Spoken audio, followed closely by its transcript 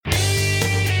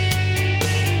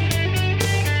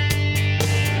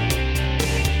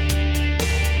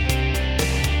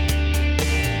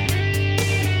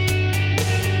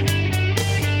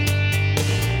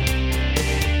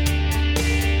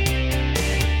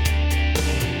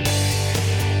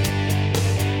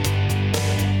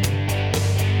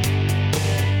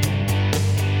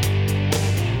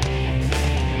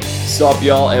What's up,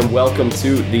 y'all, and welcome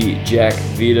to the Jack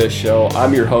Vita Show.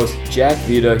 I'm your host, Jack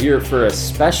Vita, here for a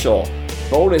special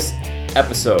bonus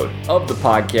episode of the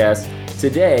podcast.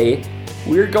 Today,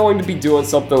 we're going to be doing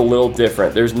something a little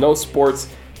different. There's no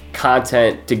sports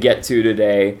content to get to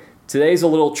today. Today's a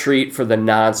little treat for the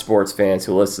non-sports fans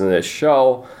who listen to this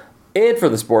show, and for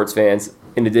the sports fans,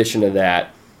 in addition to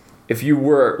that. If you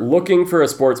were looking for a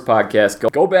sports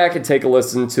podcast, go back and take a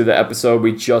listen to the episode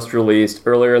we just released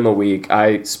earlier in the week.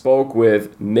 I spoke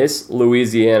with Miss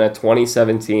Louisiana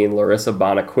 2017, Larissa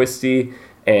Bonaquisti,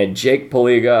 and Jake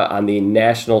Poliga on the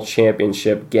national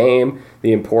championship game,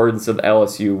 the importance of the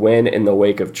LSU win in the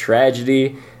wake of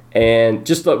tragedy. And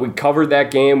just that we covered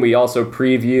that game, we also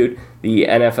previewed the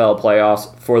NFL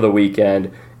playoffs for the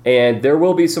weekend. And there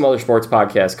will be some other sports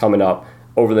podcasts coming up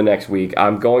over the next week.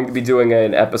 I'm going to be doing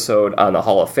an episode on the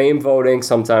Hall of Fame voting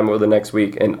sometime over the next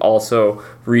week, and also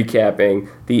recapping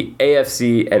the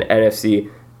AFC and NFC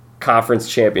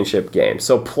conference championship games.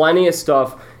 So plenty of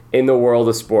stuff in the world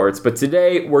of sports, but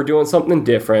today we're doing something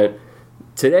different.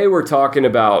 Today we're talking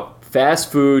about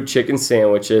fast food chicken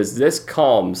sandwiches. This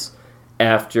comes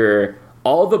after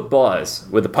all the buzz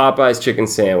with the Popeyes chicken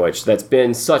sandwich that's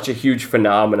been such a huge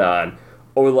phenomenon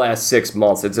over the last 6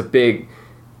 months. It's a big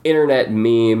internet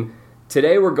meme.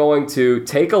 Today we're going to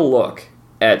take a look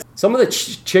at some of the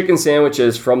chicken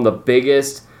sandwiches from the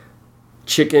biggest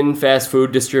chicken fast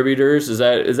food distributors. Is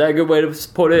that a good way to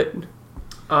put it?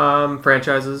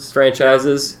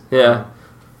 Franchises. Yeah.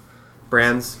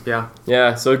 Brands, yeah.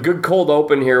 Yeah, so a good cold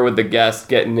open here with the guest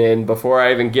getting in. Before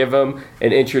I even give him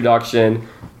an introduction,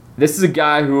 this is a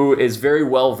guy who is very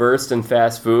well versed in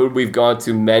fast food. We've gone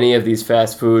to many of these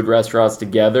fast food restaurants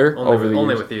together over the years.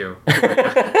 Only with you.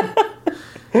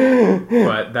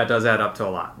 But that does add up to a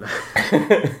lot.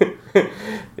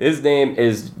 His name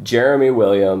is Jeremy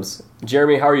Williams.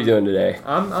 Jeremy, how are you doing today?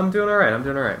 I'm doing all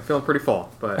right. Feeling pretty full,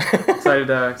 but excited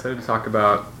to talk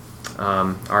about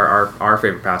our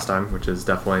favorite pastime, which is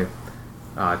definitely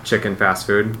chicken fast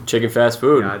food. Chicken fast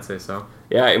food. Yeah, I'd say so.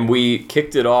 Yeah, and we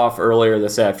kicked it off earlier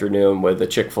this afternoon with a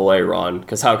Chick-fil-A run,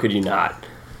 because how could you not?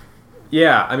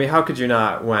 Yeah, I mean, how could you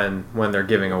not when they're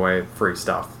giving away free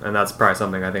stuff? And that's probably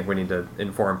something I think we need to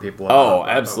inform people about. Oh,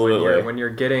 absolutely. When you're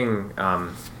getting, I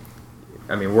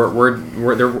mean,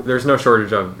 there's no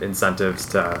shortage of incentives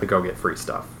to go get free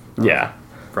stuff. Yeah.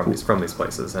 From these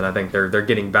places, and I think they're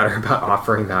getting better about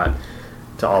offering that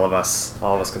to all of us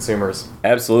consumers.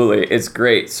 Absolutely, it's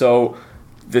great. So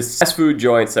the fast food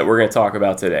joints that we're going to talk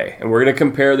about today, and we're going to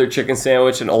compare their chicken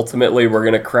sandwich, and ultimately we're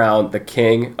going to crown the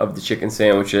king of the chicken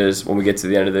sandwiches when we get to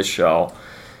the end of this show.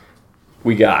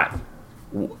 We got,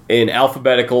 in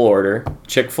alphabetical order,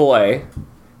 Chick-fil-A,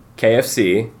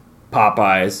 KFC,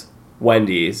 Popeyes,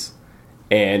 Wendy's,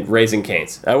 and Raising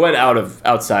Cane's. I went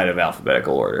outside of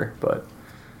alphabetical order, but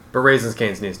Raising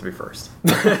Cane's needs to be first.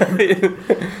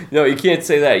 No, you can't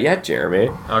say that yet, Jeremy.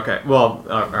 Okay, well,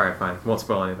 all right, fine. Won't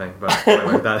spoil anything, but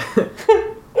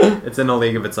it's in a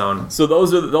league of its own. So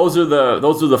those are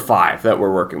the five that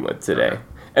we're working with today. Okay.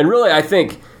 And really, I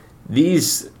think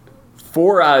these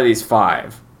 4 out of these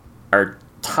 5 are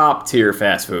top tier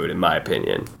fast food, in my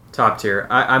opinion. Top tier.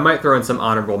 I might throw in some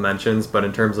honorable mentions, but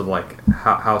in terms of like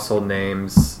household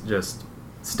names, just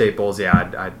staples, these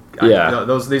are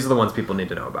the ones people need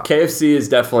to know about. KFC is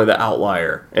definitely the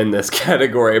outlier in this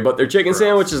category, but their chicken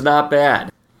sandwich is not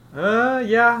bad.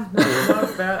 Yeah, no, it's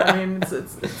not bad. I mean,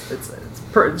 it's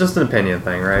just an opinion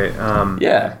thing, right?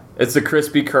 Yeah, it's a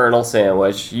crispy kernel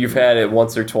sandwich. You've had it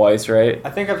once or twice, right?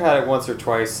 I think I've had it once or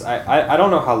twice. I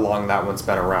don't know how long that one's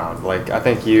been around. Like, I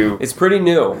think It's pretty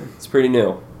new.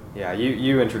 Yeah,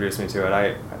 you introduced me to it.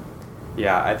 I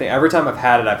think every time I've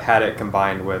had it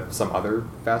combined with some other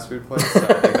fast food place. So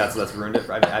I think that's ruined it.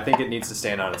 I think it needs to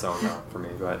stand on its own now for me.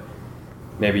 But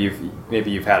maybe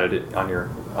you've had it on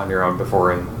your own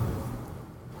before. And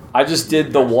I just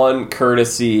did the one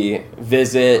courtesy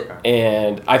visit,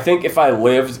 and I think if I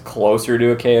lived closer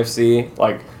to a KFC,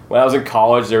 like when I was in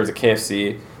college, there was a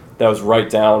KFC that was right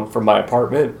down from my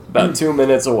apartment, about 2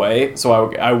 minutes away.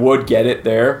 So I would get it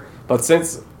there. But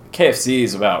since KFC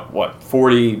is about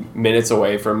 40 minutes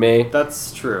away from me.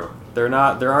 That's true. There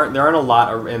aren't a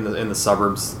lot in the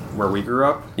suburbs where we grew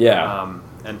up. Yeah.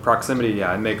 And proximity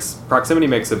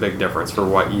makes a big difference for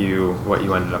what you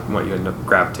end up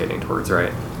gravitating towards,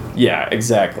 right? Yeah,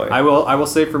 exactly. I will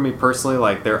say for me personally,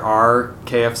 like there are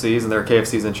KFCs and there are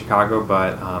KFCs in Chicago,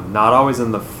 but not always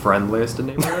in the friendliest of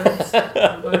neighborhoods.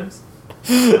 Sometimes.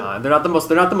 They're not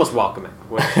the most welcoming.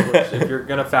 Which if you're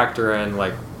gonna factor in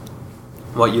like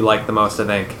what you like the most, I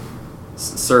think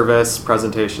service,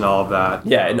 presentation, all of that.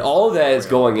 Yeah, and all of that is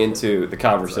going into the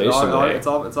conversation. It's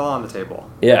all on the table.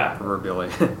 Yeah. Proverbially.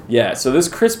 Yeah, so this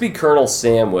crispy kernel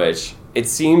sandwich, it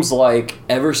seems like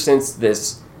ever since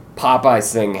this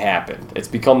Popeyes thing happened, it's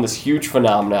become this huge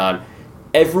phenomenon.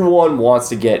 Everyone wants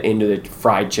to get into the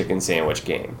fried chicken sandwich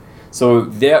game. So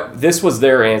this was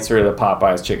their answer to the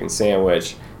Popeyes chicken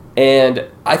sandwich. And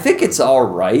I think it's all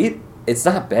right. It's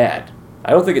not bad.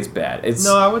 I don't think it's bad.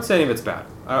 No, I wouldn't say any of it's bad.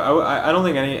 I don't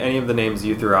think any of the names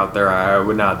you threw out there, I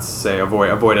would not say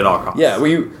avoid at all costs. Yeah,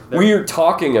 we're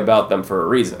talking about them for a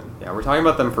reason. Yeah, we're talking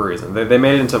about them for a reason. They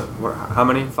made it into, how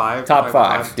many? Five? Top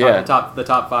five, yeah. The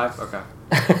top five? Okay.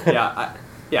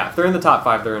 Yeah, if they're in the top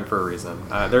five, they're in for a reason.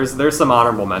 There's some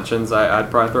honorable mentions I'd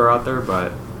probably throw out there,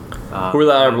 but... Who are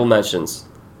the honorable mentions?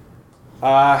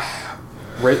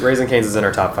 Raising Cane's is in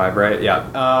our top five, right?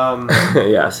 Yeah.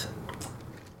 Yes.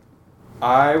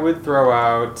 I would throw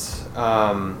out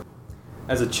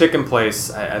as a chicken place.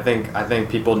 I think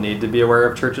people need to be aware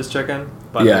of Church's Chicken,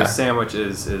 but the sandwich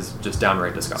is just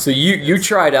downright disgusting. So you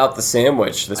tried out the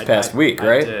sandwich this past week,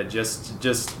 right? I did.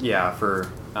 Just yeah. For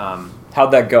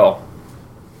how'd that go?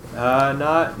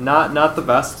 Not the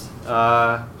best.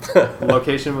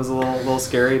 Location was a little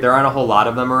scary. There aren't a whole lot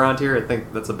of them around here. I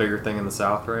think that's a bigger thing in the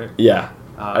South, right? Yeah.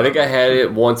 I think I had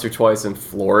it once or twice in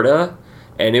Florida.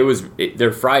 And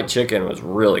their fried chicken was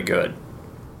really good.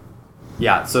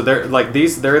 Yeah, so there are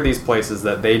these places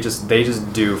that they just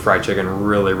do fried chicken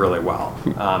really, really well,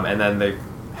 and then they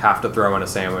have to throw in a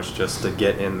sandwich just to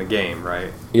get in the game,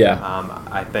 right? Yeah.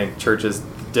 I think Church's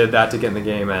did that to get in the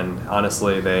game, and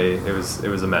honestly, it was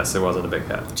a mess. It wasn't a big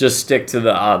hit. Just stick to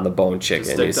the on the bone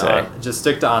chicken. Just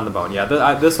stick to on the bone. Yeah,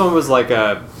 this one was like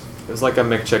a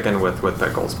McChicken with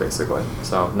pickles, basically.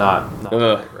 So not my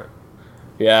favorite.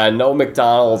 Yeah, no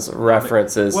McDonald's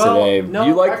references today. No,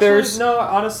 you like actually, theirs? No,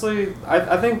 honestly,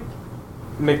 I think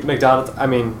McDonald's. I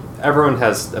mean, everyone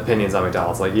has opinions on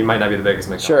McDonald's. Like, you might not be the biggest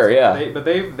McDonald's. Sure, yeah. But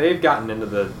they've gotten into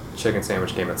the chicken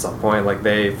sandwich game at some point. Like,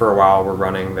 they for a while were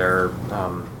running their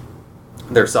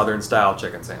Southern style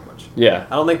chicken sandwich. Yeah.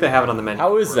 I don't think they have it on the menu.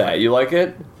 How is that? You like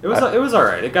it? It was all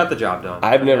right. It got the job done.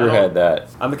 I've never had that.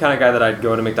 I'm the kind of guy that I'd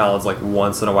go to McDonald's like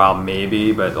once in a while,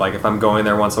 maybe. But like if I'm going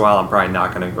there once in a while, I'm probably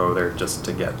not going to go there just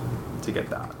to get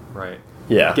that, right?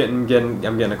 Yeah. I'm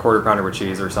getting a quarter pounder with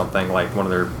cheese or something, like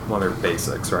one of their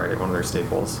basics, right? One of their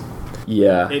staples.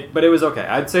 Yeah. But it was okay.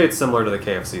 I'd say it's similar to the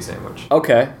KFC sandwich.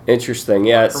 Okay. Interesting.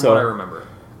 Yeah. From what I remember.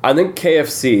 I think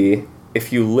KFC,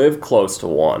 if you live close to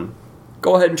one,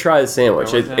 go ahead and try the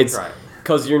sandwich. It's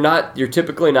because you're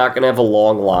typically not going to have a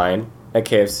long line at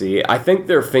KFC. I think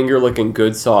their finger licking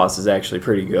good sauce is actually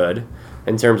pretty good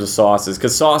in terms of sauces,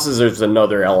 because sauces is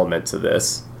another element to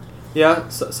this. Yeah,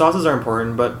 sauces are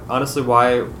important, but honestly,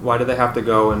 why do they have to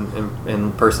go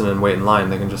in person and wait in line?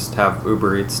 They can just have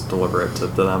Uber Eats deliver it to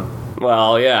them.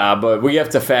 Well, yeah, but we have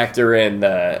to factor in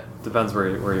the... Depends where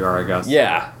you are, I guess.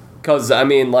 Yeah, because, I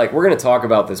mean, like, we're going to talk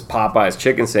about this Popeyes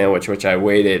chicken sandwich, which I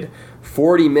waited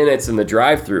 40 minutes in the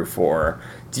drive-thru for.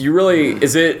 Do you really...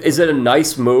 Is it a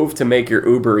nice move to make your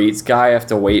Uber Eats guy have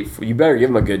to wait? You better give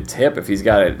him a good tip if he's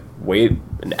got to wait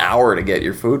an hour to get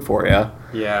your food for you.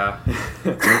 Yeah.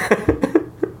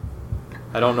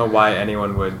 I don't know why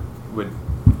anyone would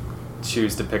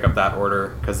choose to pick up that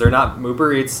order, because they're not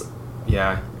Uber Eats.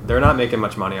 Yeah, they're not making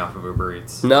much money off of Uber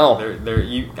Eats. No.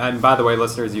 And by the way,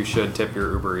 listeners, you should tip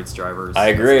your Uber Eats drivers. I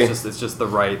agree. It's just the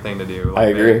right thing to do. I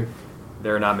agree.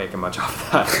 They're not making much off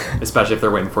of that, especially if they're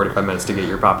waiting 45 minutes to get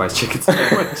your Popeyes chicken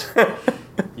sandwich.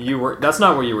 That's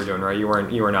not what you were doing, right? You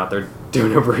weren't out there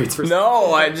doing Uber Eats for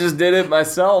No, I just did it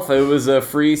myself. It was a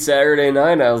free Saturday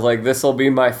night. I was like, this will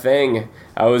be my thing.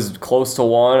 I was close to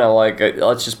one. I'm like,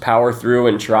 let's just power through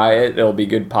and try it. It'll be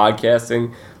good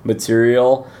podcasting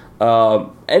material.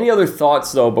 Any other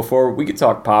thoughts, though, before we could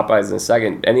talk Popeyes in a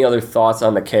second? Any other thoughts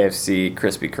on the KFC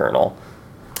crispy kernel?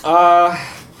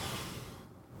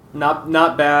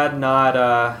 Not bad.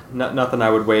 Nothing I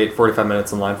would wait 45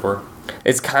 minutes in line for.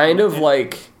 It's kind of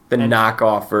like the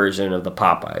knockoff version of the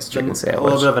Popeyes chicken sandwich. A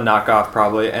little bit of a knockoff,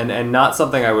 probably, and not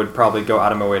something I would probably go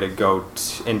out of my way to go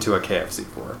into a KFC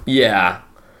for. Yeah.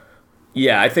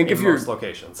 Yeah, I think in if you're most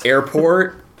locations.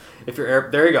 Airport... If you're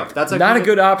there you go. That's not a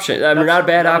good option. I mean, not a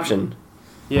bad option.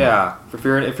 Yeah. If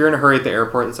you're in a hurry at the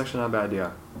airport, that's actually not a bad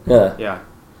idea. Yeah. Yeah.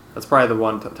 That's probably the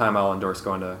one time I'll endorse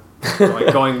going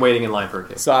waiting in line for a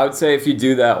cake. So I would say if you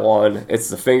do that one,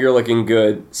 it's the finger looking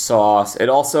good sauce.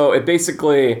 It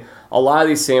basically, a lot of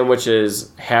these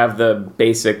sandwiches have the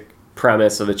basic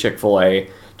premise of the Chick-fil-A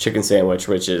chicken sandwich,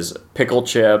 which is pickle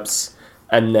chips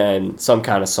and then some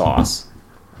kind of sauce.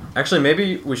 Actually,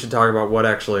 maybe we should talk about what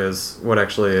actually is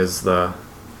the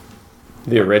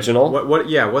The original?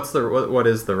 What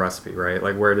is the recipe, right?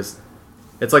 Like, where does...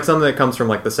 It's like something that comes from,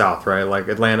 like, the South, right? Like,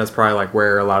 Atlanta's probably, like,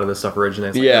 where a lot of this stuff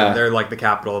originates. Like, Yeah. They're, like, the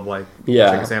capital of, like,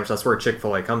 Yeah. chicken sandwich. That's where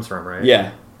Chick-fil-A comes from, right?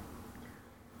 Yeah.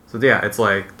 So, yeah, it's,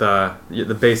 like, the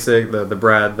basic, the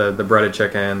bread, the breaded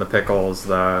chicken, the pickles,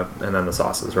 and then the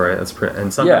sauces, right?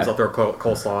 And sometimes I'll throw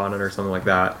coleslaw on it or something like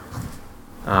that.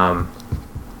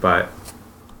 But,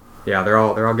 yeah, they're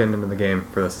all getting into the game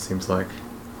for this, it seems like.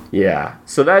 Yeah.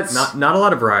 So that's... Not a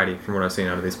lot of variety from what I've seen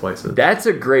out of these places. That's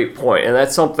a great point, and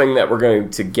that's something that we're going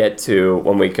to get to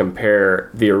when we compare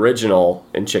the original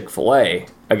in Chick-fil-A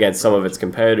against some of its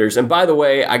competitors. And by the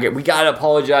way, we got to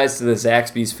apologize to the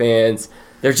Zaxby's fans.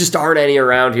 There just aren't any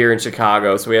around here in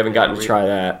Chicago, so we haven't gotten to try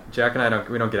that. Jack and I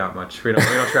don't get out much. We don't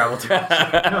travel too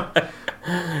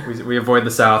much. We avoid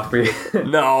the South. We let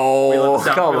the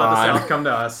South come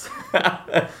to us.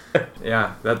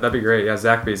 Yeah, that'd be great. Yeah,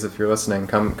 Zaxby's, if you're listening,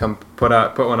 come put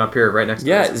one up here right next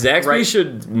to us. Yeah, Zaxby's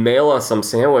should mail us some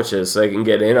sandwiches so they can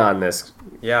get in on this.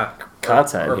 Yeah,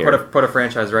 content or here. put a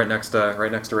franchise right next to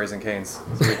Raising Cane's,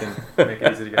 so we can make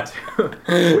it easy to get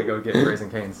to. We go get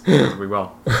Raising Cane's, because we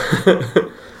will.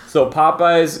 So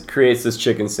Popeyes creates this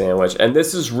chicken sandwich, and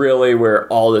this is really where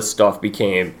all this stuff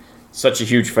became such a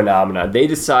huge phenomenon. They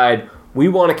decide, we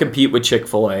want to compete with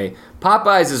Chick-fil-A.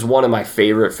 Popeyes is one of my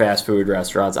favorite fast food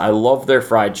restaurants. I love their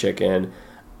fried chicken.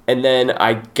 And then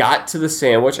I got to the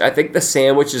sandwich. I think the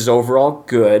sandwich is overall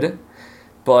good,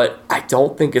 but I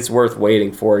don't think it's worth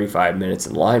waiting 45 minutes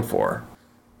in line for.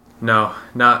 No,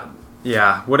 not...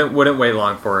 Yeah, wouldn't wait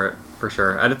long for it, for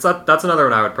sure. And that's another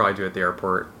one I would probably do at the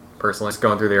airport, personally. Just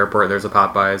going through the airport, there's a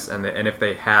Popeyes, and if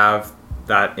they have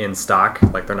that in stock,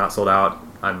 like they're not sold out,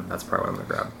 that's probably what I'm going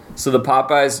to grab. So the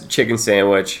Popeyes chicken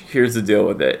sandwich, here's the deal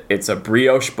with it. It's a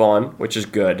brioche bun, which is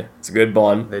good. It's a good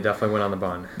bun. They definitely went on the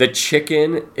bun. The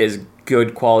chicken is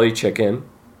good quality chicken.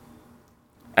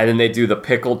 And then they do the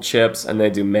pickled chips and they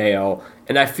do mayo.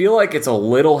 And I feel like it's a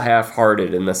little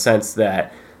half-hearted in the sense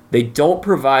that they don't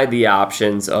provide the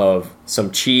options of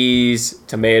some cheese,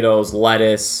 tomatoes,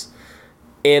 lettuce.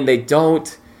 And they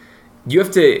don't...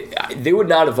 They would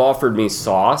not have offered me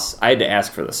sauce. I had to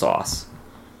ask for the sauce.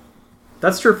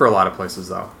 That's true for a lot of places,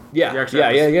 though. Yeah, You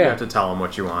have to tell them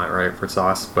what you want, right, for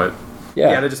sauce. But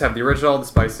yeah, they just have the original, the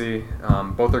spicy.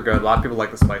 Both are good. A lot of people like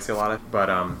the spicy a lot. But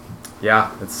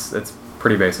yeah, it's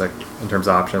pretty basic in terms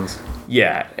of options.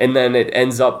 Yeah, and then it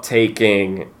ends up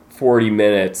taking 40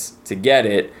 minutes to get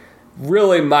it.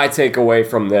 Really, my takeaway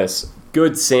from this,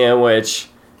 good sandwich,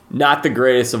 not the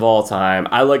greatest of all time.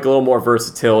 I like a little more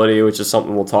versatility, which is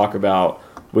something we'll talk about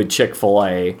with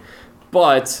Chick-fil-A.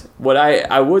 But what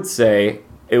I would say,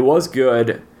 it was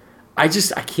good. I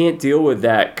can't deal with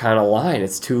that kind of line.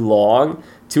 It's too long.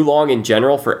 Too long in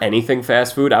general for anything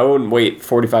fast food. I wouldn't wait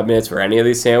 45 minutes for any of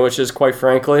these sandwiches, quite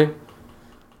frankly.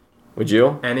 Would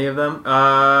you? Any of them?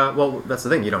 Well, that's the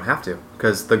thing. You don't have to,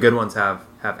 because the good ones have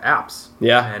apps.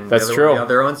 Yeah, and that's true. The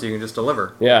other ones you can just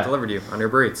deliver. Yeah. Delivered to you on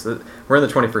Uber Eats. We're in the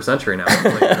 21st century now.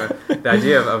 The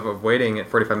idea of waiting at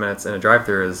 45 minutes in a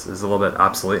drive-thru is a little bit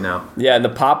obsolete now. Yeah, and the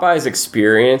Popeyes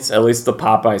experience, at least the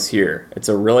Popeyes here, it's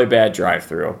a really bad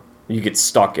drive-thru. You get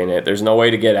stuck in it. There's no way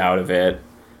to get out of it.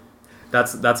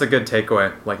 That's a good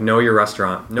takeaway. Like, know your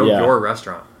restaurant. Know your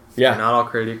restaurant. Yeah. They're not all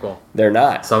created equal. They're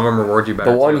not. Some of them reward you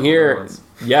better. The one here,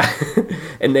 yeah.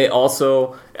 And they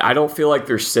also, I don't feel like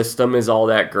their system is all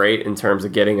that great in terms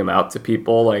of getting them out to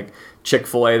people. Like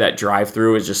Chick-fil-A, that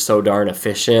drive-thru is just so darn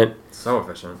efficient. So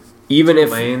efficient. Even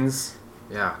if lanes,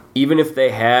 yeah. Even if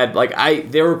they had,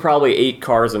 there were probably 8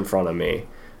 cars in front of me.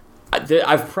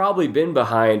 I've probably been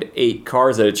behind 8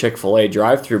 cars at a Chick-fil-A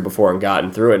drive-thru before and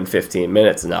gotten through it in 15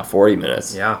 minutes and not 40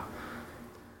 minutes. Yeah.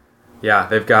 Yeah,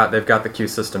 they've got the queue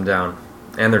system down,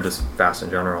 and they're just fast in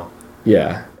general.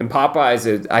 Yeah, and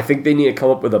Popeyes, I think they need to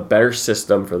come up with a better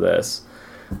system for this.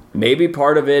 Maybe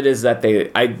part of it is that they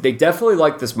definitely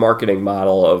like this marketing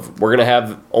model of, we're going to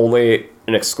have only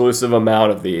an exclusive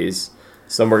amount of these,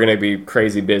 so we're going to be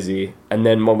crazy busy, and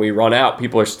then when we run out,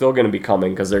 people are still going to be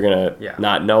coming because they're going to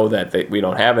not know that we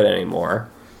don't have it anymore.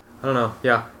 I don't know.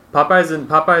 Yeah, Popeyes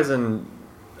and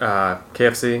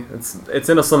KFC, it's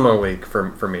in a similar league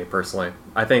for me personally.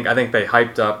 I think they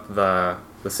hyped up the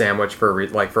sandwich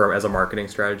for as a marketing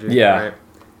strategy. Yeah. Right?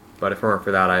 But if it weren't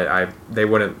for that, I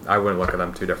wouldn't look at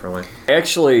them too differently. I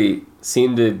actually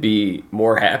seem to be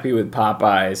more happy with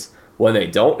Popeyes when they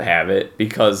don't have it,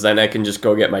 because then I can just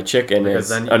go get my chicken as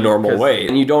a normal wait.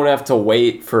 And you don't have to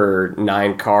wait for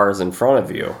 9 cars in front of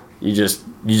you. You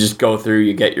just go through,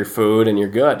 you get your food, and you're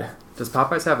good. Does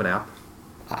Popeyes have an app?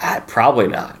 Probably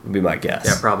not, would be my guess.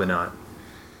 Yeah, probably not.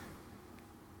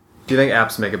 Do you think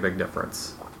apps make a big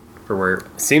difference for where.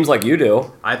 Seems like you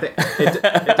do. I think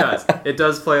it does. It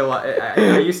does play a lot.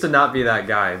 I used to not be that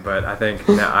guy, but I think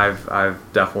now I've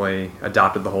definitely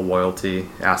adopted the whole loyalty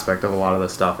aspect of a lot of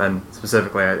this stuff, and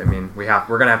specifically, I mean, we're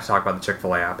gonna have to talk about the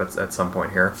Chick-fil-A app at some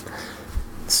point here.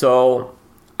 So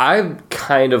I'm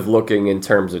kind of looking in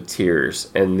terms of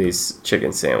tiers in these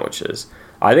chicken sandwiches.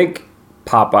 I think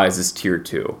Popeyes is tier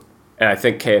 2, and I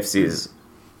think KFC is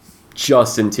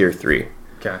just in tier 3.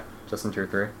 Okay, just in tier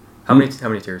 3. How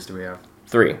many tiers do we have?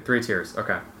 3. 3 tiers.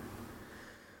 Okay.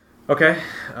 Okay.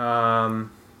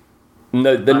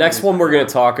 The next one we're going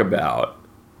to talk about,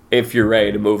 if you're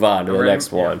ready to move on to the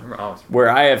next one, where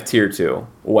I have tier 2,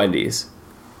 Wendy's.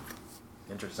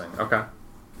 Interesting. Okay.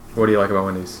 What do you like about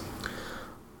Wendy's?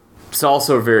 It's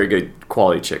also a very good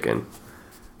quality chicken.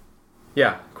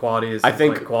 Yeah, quality is. I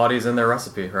think like quality's in their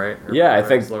recipe, right? Yeah, I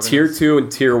think tier 2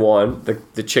 and tier 1,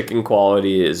 the chicken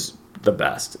quality is the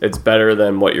best. It's better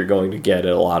than what you're going to get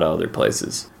at a lot of other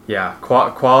places. Yeah,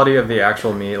 quality of the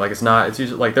actual meat, like it's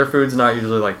usually like their food's not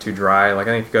usually like too dry. Like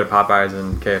I think if you go to Popeyes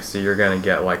and KFC, you're gonna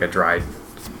get like a dried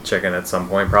chicken at some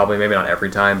point, probably maybe not every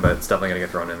time, but it's definitely gonna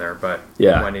get thrown in there. But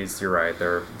yeah, Wendy's, you're right,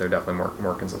 they're definitely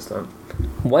more consistent.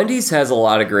 Wendy's has a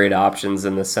lot of great options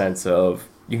in the sense of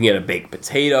you can get a baked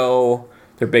potato.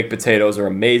 Their baked potatoes are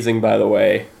amazing, by the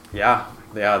way. Yeah.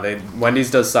 Wendy's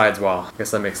does sides well. I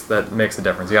guess that makes a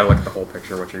difference. You gotta look at the whole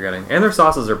picture, what you're getting, and their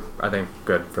sauces are, I think,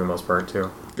 good for the most part too.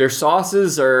 Their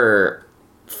sauces are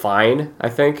fine. I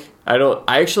think. I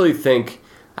actually think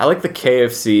I like the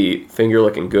KFC finger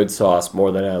licking good sauce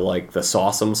more than I like the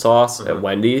Sauce'em sauce at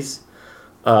Wendy's.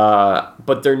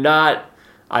 But they're not.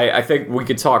 I think we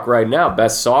could talk right now.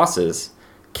 Best sauces.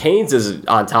 Cane's is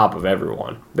on top of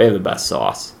everyone. They have the best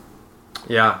sauce.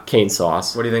 Yeah, Cane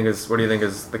sauce. What do you think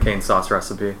is the cane sauce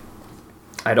recipe?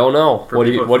 I don't know. What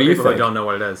do you think? People don't know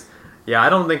what it is. Yeah, I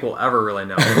don't think we'll ever really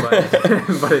know.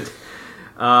 But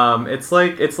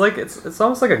it's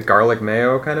almost like a garlic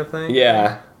mayo kind of thing.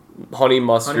 Yeah, honey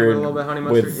mustard, a little bit honey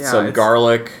mustard with some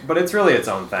garlic. But it's really its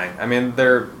own thing. I mean,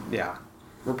 we're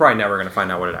probably never gonna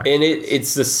find out what it actually. And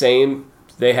it's the same.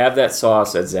 They have that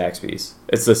sauce at Zaxby's.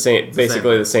 It's the same,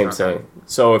 basically the same thing.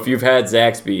 So if you've had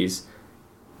Zaxby's,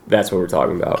 that's what we're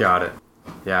talking about. Got it.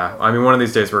 Yeah, I mean, one of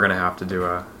these days we're gonna have to do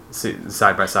a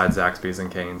side-by-side Zaxby's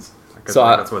and Cane's. So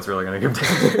that's what's really gonna give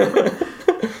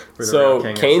down.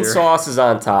 So cane sauce is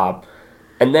on top,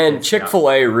 and then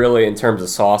Chick-fil-A really in terms of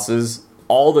sauces,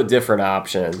 all the different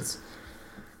options.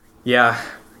 Yeah,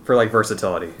 for like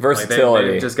versatility. Versatility.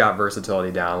 Like they just got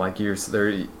versatility down. Like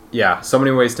so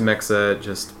many ways to mix it.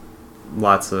 Just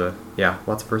lots of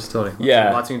versatility.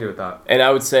 Lots you can do with that. And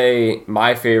I would say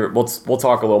my favorite. We'll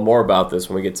talk a little more about this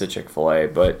when we get to Chick-fil-A,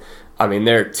 but I mean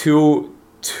there are two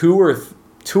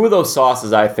of those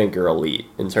sauces I think are elite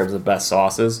in terms of best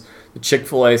sauces: the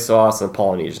Chick-fil-A sauce and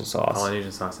Polynesian sauce.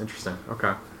 Polynesian sauce, interesting.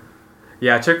 Okay.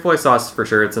 Yeah, Chick-fil-A sauce for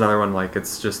sure. It's another one like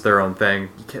it's just their own thing.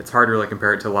 It's hard to really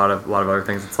compare it to a lot of other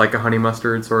things. It's like a honey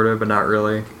mustard sort of, but not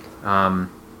really.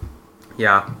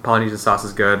 Yeah, Polynesian sauce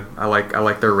is good. I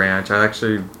like their ranch. I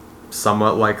actually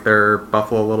somewhat like their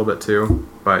buffalo a little bit too.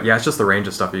 But yeah, it's just the range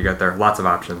of stuff you get there. Lots of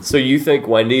options. So you think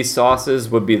Wendy's sauces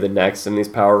would be the next in these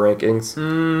power rankings?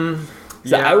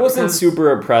 Yeah, I wasn't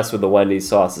super impressed with the Wendy's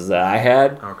sauces that I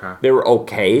had. Okay. They were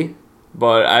okay,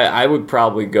 but I would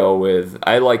probably go with,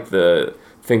 I like the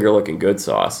finger looking good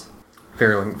sauce.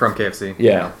 From KFC.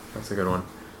 Yeah. That's a good one.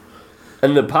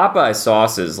 And the Popeye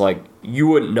sauces, like, you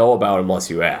wouldn't know about unless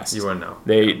you asked. You wouldn't know.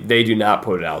 They do not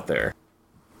put it out there.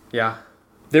 Yeah.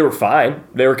 They were fine.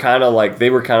 They were kind of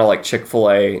like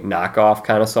Chick-fil-A knockoff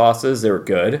kind of sauces. They were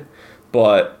good.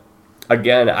 But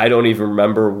again, I don't even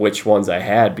remember which ones I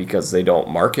had because they don't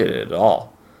market it at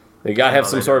all. They got to have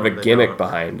some sort of a gimmick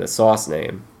behind a sauce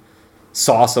name.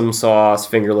 Sauce'em sauce,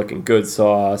 finger looking good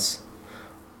sauce.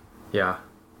 Yeah.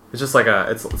 It's just like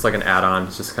it's like an add-on.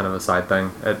 It's just kind of a side thing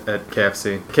at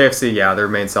KFC. KFC, yeah, their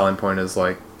main selling point is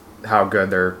like how good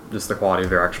just the quality of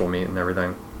their actual meat and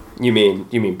everything. You mean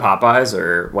Popeyes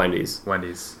or Wendy's?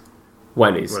 Wendy's.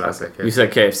 What did I say? KFC. You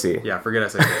said KFC. Yeah, forget I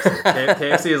said KFC.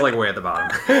 KFC is like way at the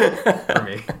bottom for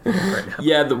me right now.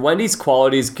 Yeah, the Wendy's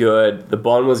quality is good. The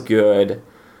bun was good.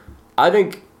 I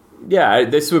think, yeah,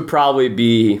 this would probably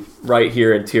be right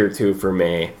here in tier 2 for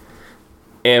me.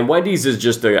 And Wendy's is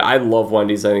just I love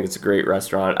Wendy's. I think it's a great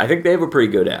restaurant. I think they have a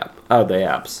pretty good app. The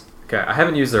apps. Okay, I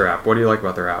haven't used their app. What do you like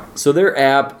about their app? So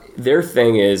their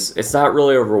thing is, it's not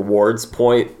really a rewards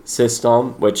point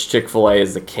system, which Chick-fil-A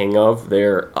is the king of.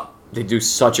 They do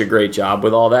such a great job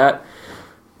with all that.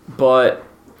 But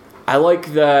I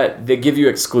like that they give you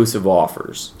exclusive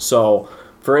offers. So,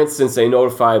 for instance, they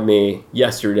notified me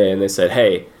yesterday and they said,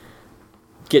 hey,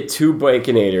 get 2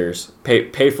 Baconators,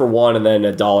 pay for one, and then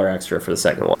 $1 extra for the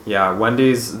second one. Yeah,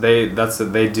 Wendy's, they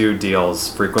do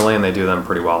deals frequently, and they do them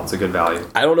pretty well. It's a good value.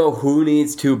 I don't know who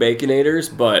needs 2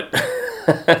 Baconators, but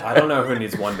I don't know who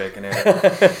needs 1 Baconator.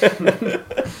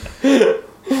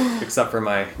 Except for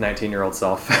my 19-year-old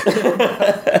self.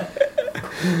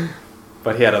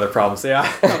 But he had other problems. Yeah,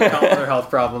 other health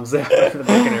problems. Yeah, the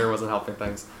Baconator wasn't helping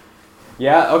things.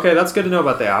 Yeah, okay, that's good to know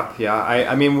about the app. Yeah,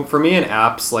 I mean, for me in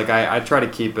apps, like I try to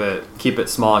keep it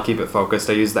small, keep it focused.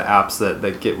 I use the apps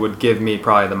that would give me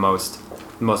probably the most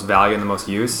value and the most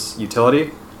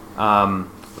utility. We'll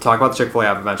talk about the Chick-fil-A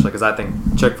app eventually because I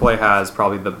think Chick-fil-A has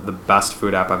probably the best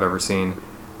food app I've ever seen.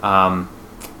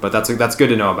 But that's good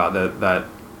to know about that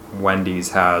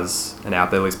Wendy's has an app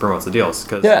that at least promotes the deals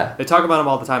because they talk about them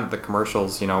all the time at the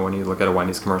commercials. You know, when you look at a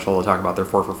Wendy's commercial, they'll talk about their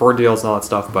 4 for $4 deals and all that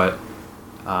stuff. But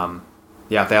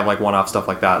if they have like one-off stuff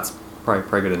like that, it's probably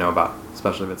good to know about,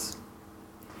 especially if it's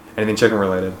anything chicken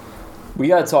related. We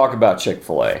got to talk about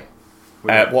Chick-fil-A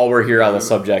while we're here on the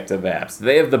subject of apps.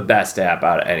 They have the best app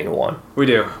out of anyone. We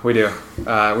do. We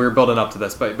were building up to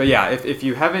this, but yeah, if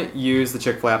you haven't used the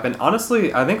Chick-fil-A app, and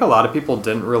honestly, I think a lot of people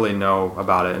didn't really know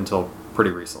about it until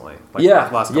pretty recently. Like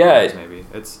last couple years maybe.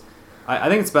 I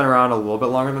think it's been around a little bit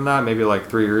longer than that. Maybe like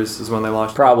 3 years is when they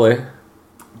launched. Probably.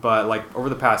 But like over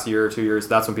the past year or 2 years,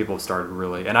 that's when people have started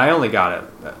really. And I only got it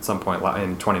at some point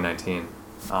in 2019,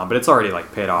 but it's already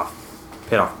like paid off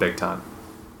big time.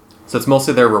 So it's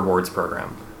mostly their rewards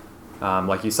program.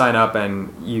 Like you sign up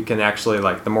and you can actually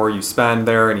like the more you spend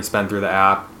there and you spend through the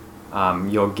app,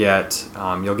 you'll get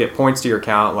points to your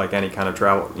account like any kind of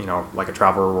travel, like a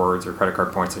travel rewards or credit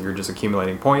card points. So you're just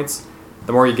accumulating points.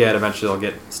 The more you get, eventually you'll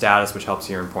get status, which helps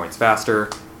you earn points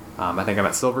faster. I think I'm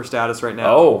at silver status right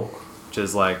now. Oh. Which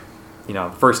is like,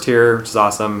 first tier, which is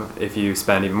awesome. If you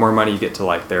spend even more money, you get to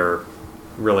like their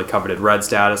really coveted red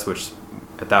status, which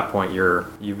at that point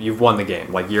you've won the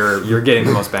game. Like you're getting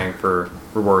the most bang for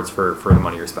rewards for the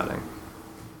money you're spending.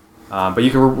 But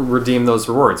you can redeem those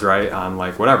rewards, right, on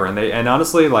like whatever. And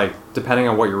honestly, like depending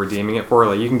on what you're redeeming it for,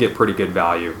 like you can get pretty good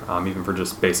value, even for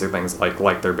just basic things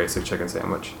like their basic chicken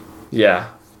sandwich.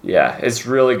 Yeah, it's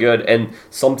really good. And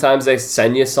sometimes they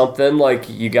send you something like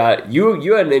you had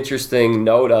an interesting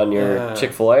note on your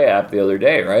Chick-fil-A app the other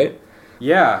day, right?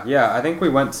 Yeah. I think we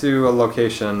went to a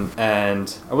location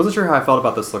and I wasn't sure how I felt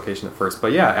about this location at first,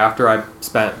 but yeah, after I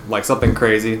spent like something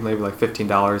crazy, maybe like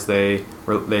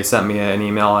 $15, they sent me an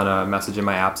email and a message in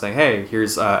my app saying, "Hey,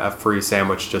 here's a free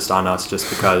sandwich just on us,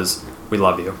 just because we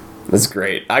love you." That's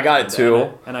great. I got it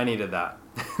too. And I needed that.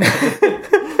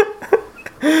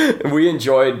 We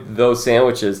enjoyed those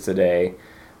sandwiches today.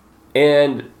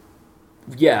 And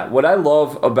yeah, what I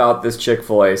love about this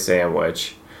Chick-fil-A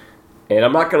sandwich, and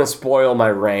I'm not going to spoil my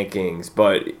rankings,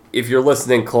 but if you're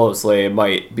listening closely, it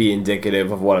might be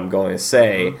indicative of what I'm going to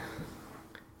say.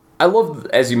 I love,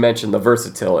 as you mentioned, the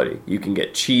versatility. You can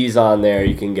get cheese on there,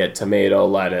 you can get tomato,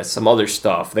 lettuce, some other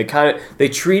stuff. They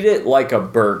treat it like a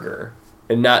burger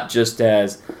and not just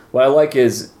as, what I like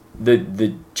is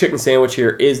the chicken sandwich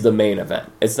here is the main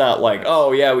event. It's not like,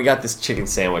 oh yeah, we got this chicken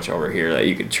sandwich over here that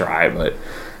you could try, but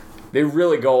they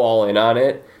really go all in on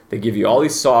it. They give you all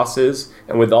these sauces,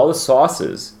 and with all the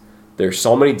sauces, there's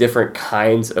so many different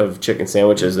kinds of chicken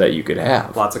sandwiches that you could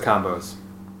have. Lots of combos.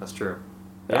 That's true.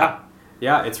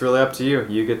 Yeah, it's really up to you.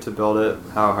 You get to build it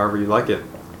however you like it.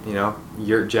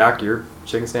 Your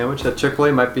chicken sandwich at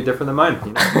Chick-fil-A might be different than mine.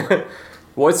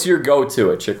 What's your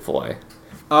go-to at Chick-fil-A?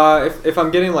 If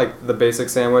I'm getting like the basic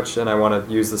sandwich and I want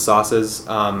to use the sauces,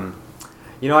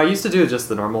 I used to do just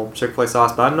the normal Chick-fil-A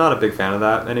sauce, but I'm not a big fan of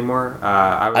that anymore.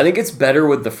 I think it's better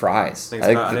with the fries.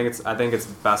 I think it's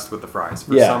best with the fries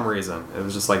for some reason. It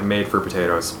was just like made for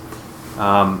potatoes.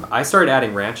 I started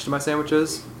adding ranch to my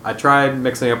sandwiches. I tried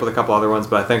mixing it up with a couple other ones,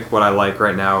 but I think what I like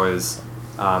right now is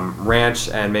ranch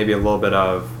and maybe a little bit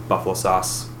of buffalo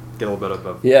sauce. Get a little bit of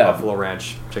a buffalo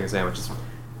ranch chicken sandwiches.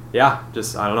 Yeah,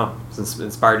 just, I don't know. I was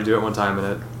inspired to do it one time,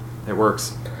 and it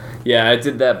works. Yeah, I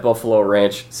did that buffalo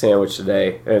ranch sandwich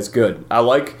today, and it's good. I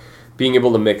like being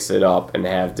able to mix it up and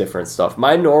have different stuff.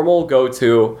 My normal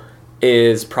go-to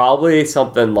is probably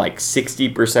something like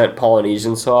 60%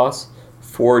 Polynesian sauce,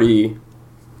 40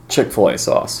 Chick-fil-A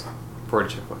sauce.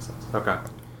 40 Chick-fil-A sauce, okay.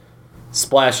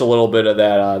 Splash a little bit of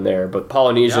that on there, but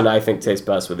Polynesian I think tastes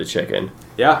best with the chicken.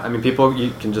 Yeah, I mean,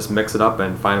 you can just mix it up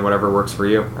and find whatever works for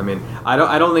you. I mean, I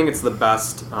don't think it's the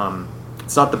best.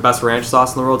 It's not the best ranch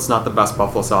sauce in the world. It's not the best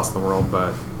buffalo sauce in the world,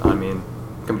 but I mean,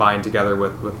 combined together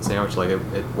with the sandwich, like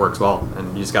it works well.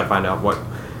 And you just got to find out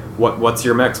what's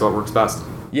your mix, what works best.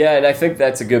 Yeah, and I think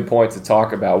that's a good point to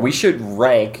talk about. We should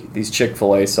rank these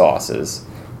Chick-fil-A sauces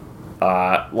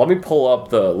Let me pull up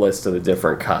the list of the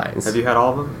different kinds. Have you had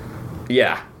all of them?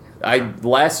 Yeah.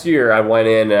 Last year I went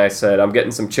in and I said, I'm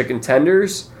getting some chicken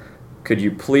tenders. Could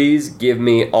you please give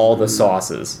me all the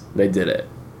sauces? They did it.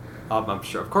 I'm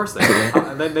sure. Of course they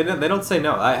do. They don't say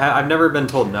no. I've never been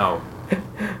told no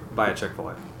by a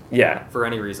Chick-fil-A. Yeah. For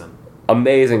any reason.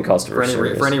 Amazing customer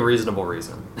service. For any reasonable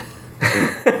reason.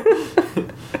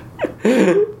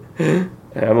 And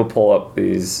I'm going to pull up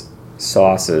these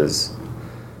sauces.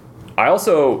 I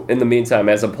also, in the meantime,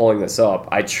 as I'm pulling this up,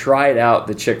 I tried out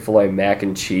the Chick-fil-A mac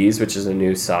and cheese, which is a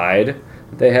new side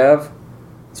they have.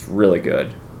 It's really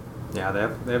good. Yeah,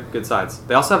 they have good sides.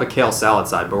 They also have a kale salad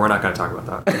side, but we're not going to talk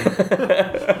about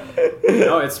that.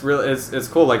 No, it's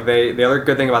cool. Like the other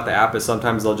good thing about the app is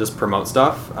sometimes they'll just promote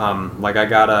stuff. Like I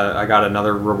got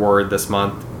another reward this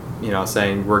month,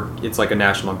 saying it's like a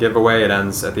national giveaway. It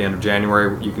ends at the end of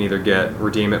January. You can either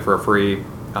redeem it for a free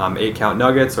 8-count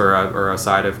nuggets or a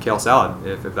side of kale salad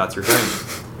if that's your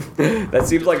thing. That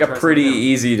seems like a pretty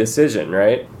easy decision,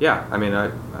 right? Yeah, I mean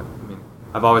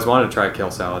I've always wanted to try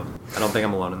kale salad. I don't think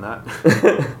I'm alone in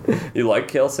that. You like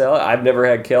kale salad? I've never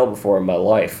had kale before in my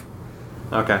life.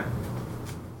 Okay.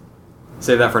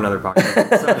 Save that for another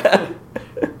podcast.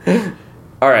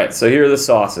 All right, so here are the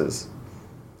sauces.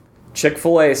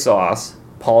 Chick-fil-A sauce,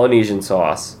 Polynesian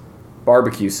sauce,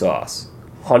 barbecue sauce,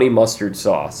 honey mustard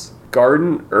sauce,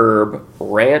 garden herb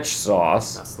ranch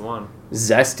sauce. That's the one.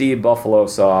 Zesty buffalo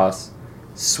sauce,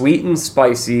 sweet and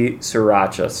spicy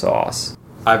sriracha sauce.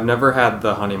 I've never had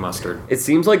the honey mustard. It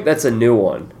seems like that's a new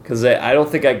one, because I don't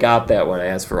think I got that when I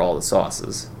asked for all the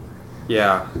sauces.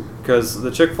 Yeah, because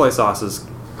the Chick-fil-A sauce is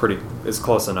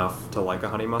close enough to like a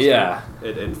honey mustard. Yeah.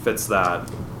 It fits that,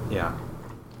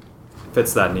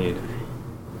 fits that need.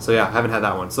 So yeah, I haven't had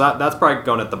that one. So that's probably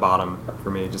going at the bottom for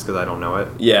me, just because I don't know it.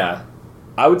 Yeah.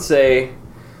 I would say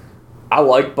I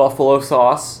like buffalo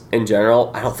sauce in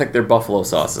general. I don't think their buffalo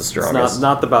sauce is strongest. It's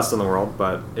not the best in the world,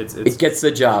 but it gets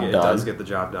the job done. It does get the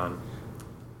job done.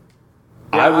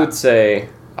 Yeah, I would say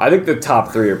I think the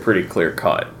top three are pretty clear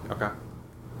cut. Okay.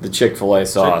 The Chick-fil-A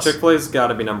sauce. Chick-fil-A's got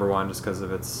to be number one just because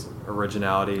of its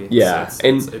originality. Yeah,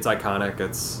 it's iconic.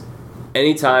 It's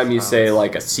anytime you say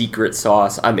like a secret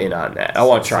sauce, I'm in on that. I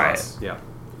want to try it. Yeah.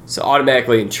 So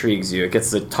automatically intrigues you. It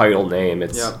gets the title name.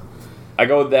 Yep. I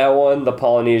go with that one, the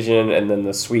Polynesian, and then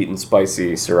the sweet and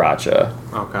spicy sriracha.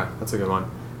 Okay, that's a good one.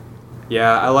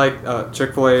 Yeah, I like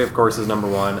Chick-fil-A. Of course, is number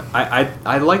one.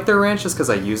 I like their ranch just because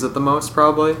I use it the most,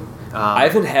 probably. I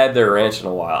haven't had their ranch in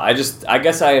a while. I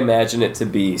guess I imagine it to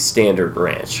be standard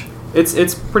ranch.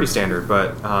 It's pretty standard,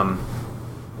 but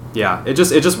yeah, it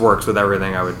just works with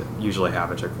everything I would usually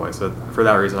have at Chick-fil-A. So for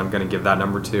that reason, I'm going to give that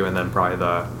number 2, and then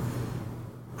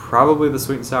probably the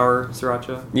sweet and sour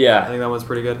sriracha. Yeah. I think that one's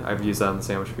pretty good. I've used that on the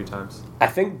sandwich a few times. I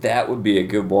think that would be a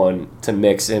good one to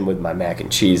mix in with my mac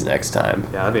and cheese next time.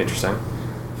 Yeah, that'd be interesting.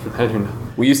 I don't know.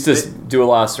 We used to do a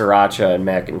lot of sriracha and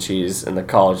mac and cheese in the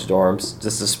college dorms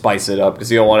just to spice it up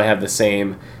because you don't want to have the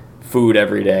same food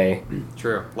every day.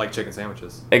 True, like chicken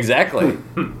sandwiches. Exactly.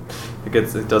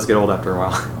 It does get old after a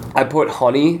while. I put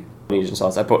honey, Indonesian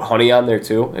sauce. I put honey on there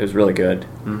too. It was really good.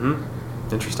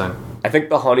 Mm-hmm. Interesting. I think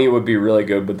the honey would be really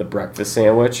good with the breakfast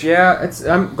sandwich. Yeah,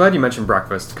 I'm glad you mentioned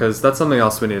breakfast because that's something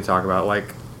else we need to talk about.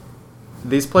 Like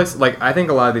these places, I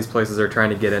think a lot of these places are trying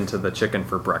to get into the chicken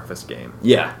for breakfast game.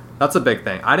 Yeah, that's a big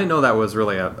thing. I didn't know that was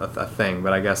really a thing,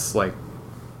 but I guess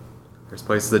there's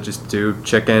places that just do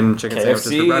chicken sandwiches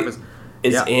for breakfast.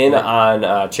 Is in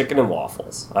on chicken and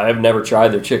waffles. I have never tried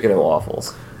their chicken and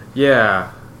waffles.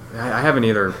 Yeah. I haven't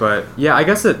either, but yeah, I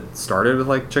guess it started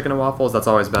with chicken and waffles. That's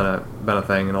always been a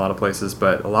thing in a lot of places,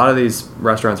 but a lot of these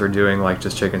restaurants are doing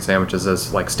just chicken sandwiches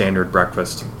as standard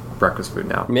breakfast food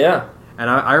now. Yeah. And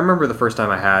I remember the first time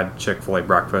I had Chick-fil-A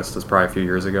breakfast was probably a few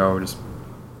years ago.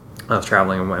 I was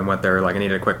traveling and went there. I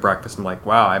needed a quick breakfast. And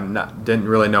wow, didn't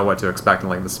really know what to expect.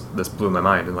 And this blew my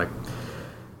mind. And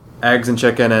eggs and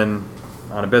chicken and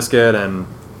on a biscuit and.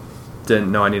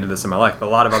 Didn't know I needed this in my life, but a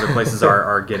lot of other places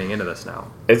are getting into this now.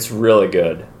 It's really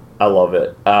good. I love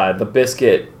it. The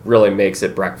biscuit really makes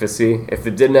it breakfasty. If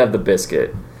it didn't have the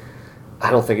biscuit,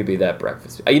 I don't think it'd be that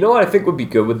breakfasty. You know what I think would be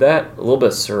good with that? A little bit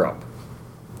of syrup.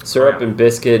 Syrup and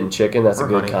biscuit and chicken, that's a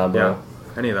good combo. Yeah,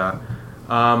 any of that.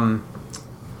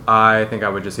 I think I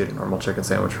would just eat a normal chicken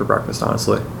sandwich for breakfast,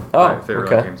 honestly. Oh, if it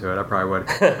really came to it, I probably would.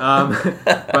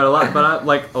 But a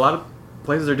lot of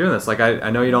places are doing this.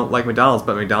 I know you don't like McDonald's,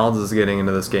 but McDonald's is getting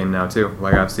into this game now too.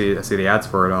 I see the ads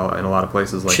for it all in a lot of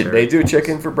places. They do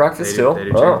chicken for breakfast too. They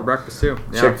do chicken for breakfast too.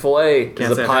 Yeah. Chick-fil-A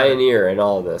is a pioneer in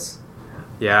all of this.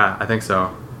 Yeah, I think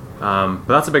so. But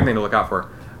that's a big thing to look out for.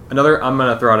 I'm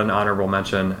gonna throw out an honorable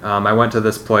mention. I went to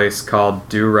this place called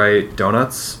Do Right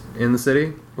Donuts in the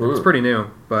city. It's pretty new,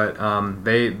 but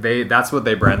they that's what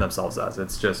they brand themselves as.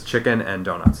 It's just chicken and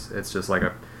donuts. It's just like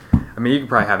I mean, you can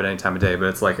probably have it any time of day, but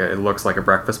it's like it looks like a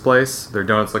breakfast place. Their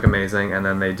donuts look amazing, and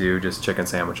then they do just chicken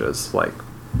sandwiches, like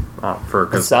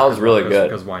It sounds really good.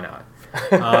 Because why not?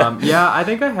 Yeah, I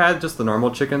think I had just the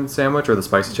normal chicken sandwich or the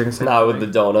spicy chicken sandwich. Not with the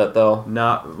donut though.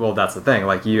 Well, that's the thing.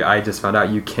 Like I just found out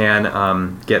you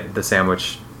can get the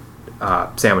sandwich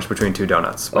between two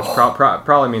donuts, which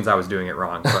probably means I was doing it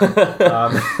wrong.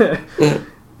 But,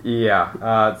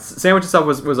 yeah, sandwich itself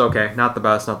was okay. Not the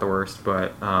best, not the worst,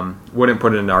 but wouldn't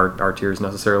put it in our tiers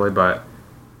necessarily. But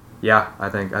yeah, I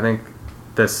think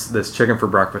this chicken for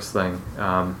breakfast thing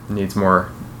needs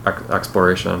more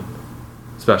exploration,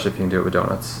 especially if you can do it with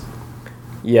donuts.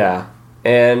 Yeah,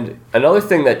 and another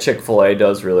thing that Chick-fil-A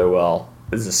does really well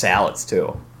is the salads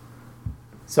too.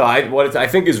 So what I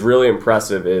think is really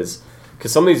impressive is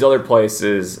because some of these other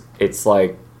places, it's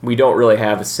like we don't really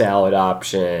have a salad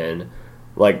option.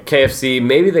 Like KFC,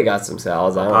 maybe they got some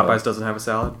salads. I don't know. Popeyes doesn't have a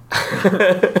salad.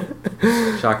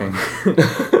 Shocking.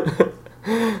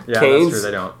 Yeah, Cane's, that's true.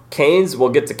 They don't. Cane's, we'll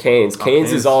get to Cane's.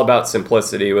 Cane's is all about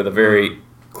simplicity with a very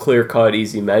clear-cut,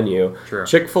 easy menu. True.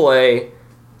 Chick-fil-A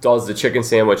does the chicken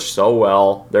sandwich so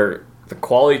well. The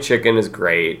quality chicken is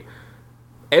great.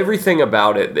 Everything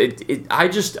about it. I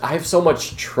have so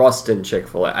much trust in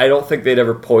Chick-fil-A. I don't think they'd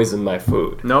ever poison my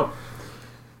food. Nope.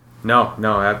 No,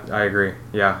 I agree.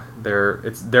 Yeah,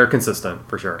 they're consistent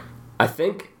for sure. I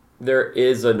think there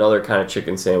is another kind of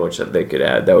chicken sandwich that they could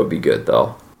add that would be good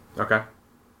though. Okay.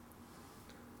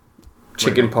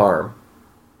 Chicken parm.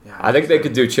 Yeah, I think they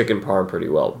could do chicken parm pretty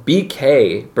well.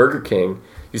 BK, Burger King,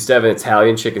 used to have an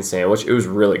Italian chicken sandwich. It was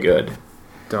really good.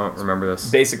 Don't remember this.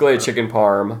 Basically a chicken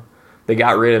parm. They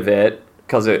got rid of it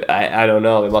because I don't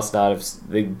know. They must not have.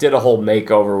 They did a whole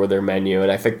makeover with their menu,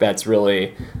 and I think that's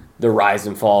really the rise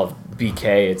and fall of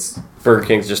BK. Burger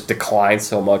King's just declined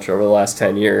so much over the last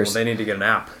 10 years. Well, they need to get an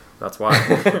app. That's why.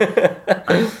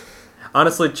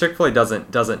 Honestly, Chick-fil-A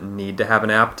doesn't need to have an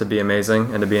app to be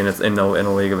amazing and to be in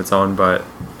a league of its own, but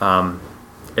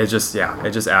it just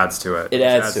adds to it. It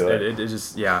adds to it. It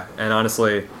just and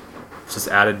honestly, it's just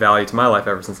added value to my life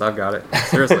ever since I've got it.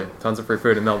 Seriously, tons of free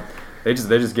food, and they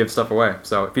just give stuff away.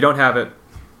 So if you don't have it,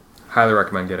 highly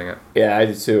recommend getting it. Yeah, I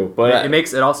do too. But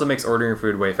it also makes ordering your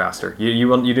food way faster.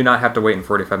 You do not have to wait in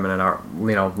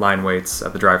 45-minute line waits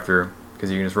at the drive-thru because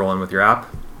you can just roll in with your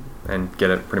app and get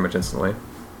it pretty much instantly.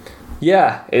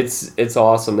 Yeah, it's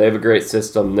awesome. They have a great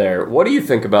system there. What do you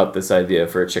think about this idea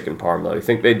for a chicken parm though? You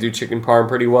think they do chicken parm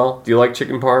pretty well? Do you like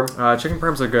chicken parm? Chicken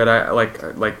parms are good. I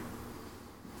like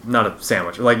not a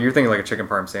sandwich. Like you're thinking like a chicken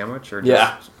parm sandwich or just,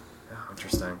 yeah. Oh,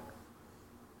 interesting.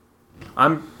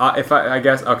 I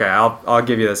guess okay. I'll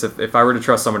give you this. If I were to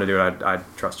trust someone to do it, I'd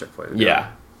trust Chick-fil-A to do it.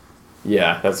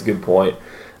 Yeah, that's a good point.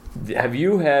 Have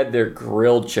you had their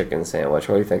grilled chicken sandwich?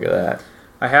 What do you think of that?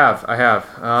 I have.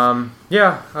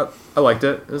 Yeah, I liked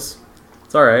it. It's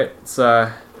all right. It's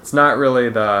not really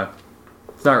the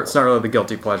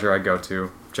guilty pleasure I'd go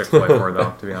to Chick-fil-A for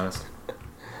though, to be honest.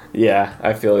 Yeah,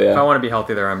 I feel yeah. If I want to be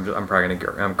healthy there, I'm probably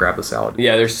gonna grab the salad.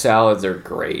 Yeah, their salads are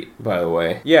great, by the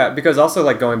way. Yeah, because also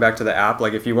like going back to the app,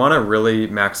 like if you want to really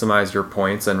maximize your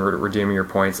points and redeeming your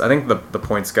points, I think the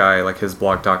points guy, like his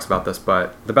blog talks about this,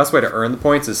 but the best way to earn the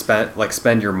points is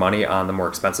spend your money on the more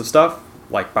expensive stuff,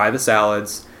 like buy the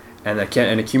salads, and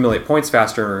accumulate points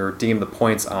faster and redeem the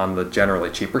points on the generally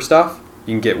cheaper stuff.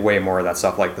 You can get way more of that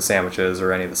stuff, like the sandwiches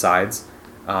or any of the sides.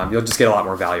 You'll just get a lot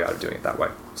more value out of doing it that way.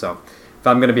 So if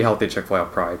I'm going to be healthy at Chick-fil-A, I'll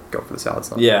probably go for the salad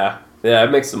stuff. Yeah,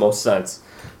 it makes the most sense.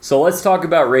 So let's talk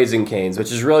about Raising Cane's,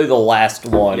 which is really the last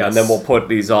one, yes. And then we'll put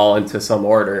these all into some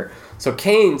order. So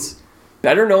Cane's,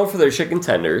 better known for their chicken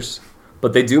tenders,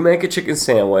 but they do make a chicken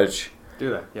sandwich.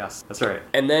 Do they? Yes, that's right.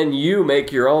 And then you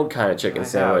make your own kind of chicken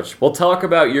sandwich. We'll talk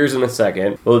about yours in a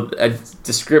second. Well, a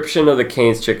description of the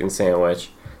Cane's chicken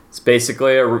sandwich. It's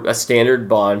basically a standard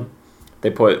bun. They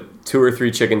put 2 or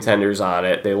 3 chicken tenders on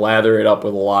it. They lather it up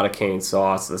with a lot of Cane's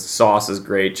sauce. The sauce is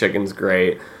great. Chicken's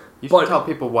great. You should tell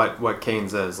people what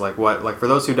Cane's is. Like for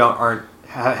those who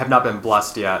have not been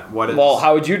blessed yet. What is? Well,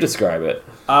 how would you describe it?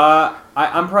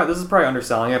 This is probably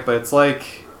underselling it, but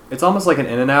it's almost like an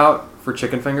In-N-Out for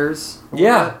chicken fingers.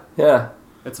 Yeah.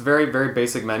 It's a very, very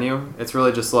basic menu. It's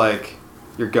really just like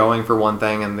you're going for one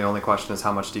thing, and the only question is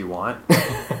how much do you want,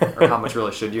 or how much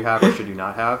really should you have or should you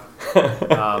not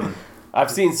have. I've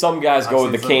seen some guys go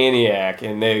with the Caniac,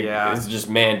 and it's just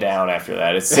man down after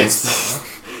that. It's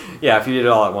yeah, if you eat it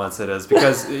all at once, it is.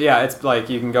 Because, it's like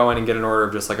you can go in and get an order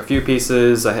of just like a few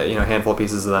pieces, a handful of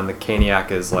pieces, and then the Caniac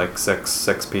is like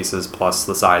six pieces plus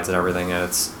the sides and everything, and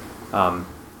it's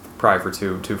probably for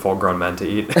two full-grown men to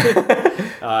eat.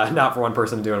 Not for one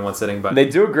person to do in one sitting, but They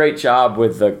do a great job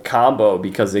with the combo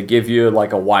because they give you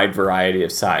like a wide variety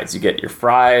of sides. You get your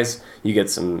fries, you get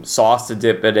some sauce to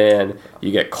dip it in,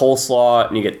 you get coleslaw,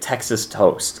 and you get Texas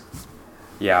toast.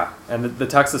 yeah. And the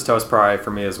Texas toast probably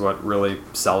for me is what really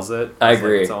sells it. I It's like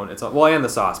agree. its own, well, and the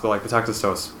sauce, but like the Texas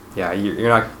toast, yeah, you're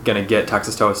not gonna get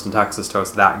Texas toast and Texas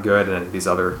toast that good in any of these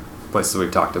other places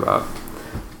we've talked about.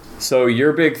 So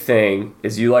your big thing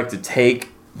is you like to take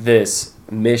this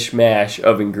mishmash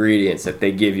of ingredients that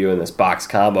they give you in this box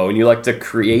combo, and you like to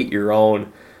create your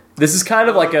own. This is kind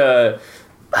of like a,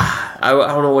 I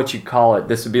don't know what you'd call it.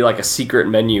 This would be like a secret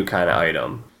menu kind of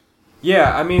item.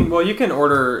 Yeah, I mean, well, you can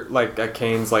order like at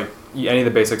Cane's like any of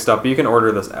the basic stuff, but you can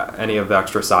order this any of the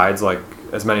extra sides like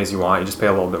as many as you want. You just pay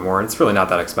a little bit more, and it's really not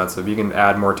that expensive. You can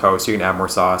add more toast, you can add more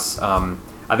sauce.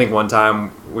 I think one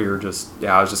time we were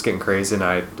I was just getting crazy, and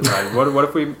I decided, what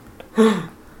if we,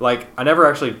 like, I never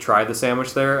actually tried the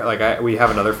sandwich there. Like, we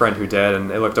have another friend who did,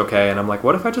 and it looked okay, and I'm like,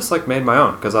 what if I just like made my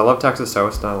own? Because I love Texas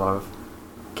toast and I love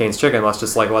Cane's chicken. Let's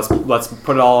just like let's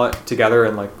put it all together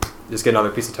and like just get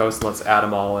another piece of toast and let's add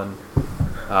them all, and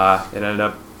it ended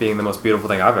up being the most beautiful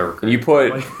thing I've ever created.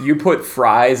 You put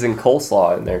fries and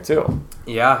coleslaw in there too.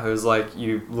 Yeah, it was like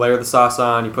you layer the sauce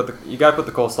on. You gotta put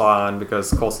the coleslaw on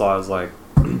because coleslaw is like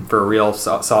for a real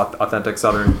authentic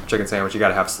Southern chicken sandwich. You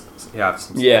gotta have some.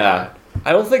 Yeah,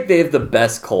 I don't think they have the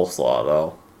best coleslaw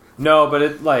though. No, but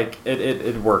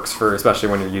it works for especially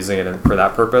when you're using it for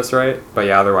that purpose, right? But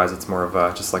yeah, otherwise it's more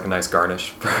of just like a nice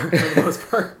garnish for the most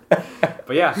part.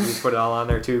 But yeah, you just put it all on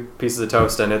there, 2 pieces of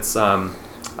toast, and it's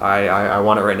I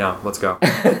want it right now. Let's go.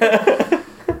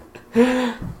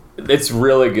 It's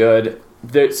really good.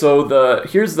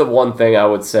 Here's the one thing I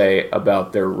would say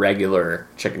about their regular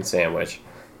chicken sandwich.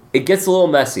 It gets a little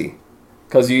messy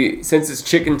because since it's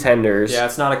chicken tenders. Yeah,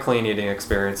 it's not a clean eating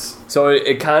experience. So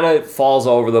it kind of falls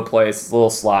over the place. It's a little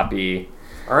sloppy.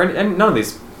 And none of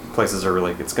these places are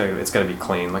really. It's gonna be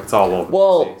clean. Like it's all over.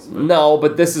 Well, no,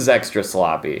 but this is extra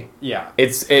sloppy. Yeah.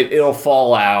 It'll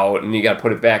fall out, and you got to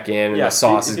put it back in, and the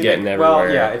sauce is getting everywhere.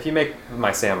 Well, yeah. If you make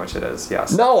my sandwich, it is.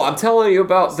 Yes. No, I'm telling you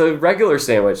about the regular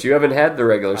sandwich. You haven't had the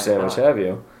regular sandwich, not. have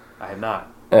you? I have not.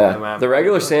 Yeah. The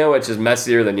regular sandwich is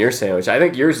messier than your sandwich. I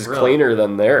think yours is cleaner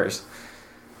than theirs.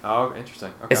 Oh,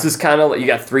 interesting. Okay. It's just kind of, you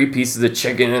got 3 pieces of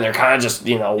chicken, and they're kind of just,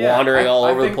 wandering all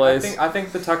over the place. I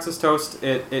think the Texas toast,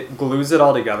 it glues it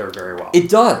all together very well. It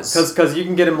does. Because you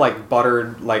can get them like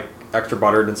buttered, like extra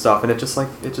buttered and stuff, and it's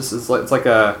like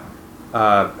a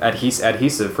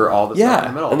adhesive for all the stuff in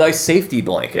the middle. A nice safety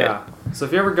blanket. Yeah. So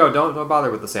if you ever go, don't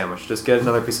bother with the sandwich. Just get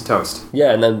another piece of toast.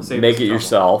 Yeah, and then make it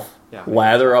yourself. Yeah.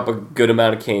 Lather up a good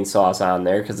amount of cane sauce on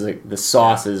there because the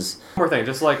sauce is. One more thing,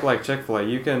 just like Chick-fil-A,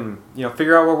 you can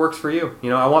figure out what works for you.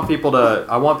 I want people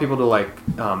to like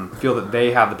feel that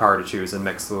they have the power to choose and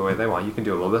mix the way they want. You can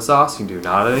do a little bit of sauce, you can do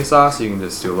not any sauce, you can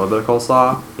just do a little bit of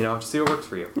coleslaw. Just see what works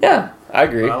for you. Yeah, I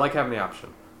agree. But I like having the option.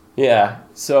 Yeah,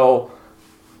 so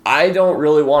I don't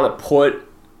really want to put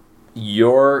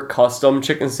your custom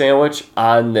chicken sandwich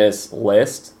on this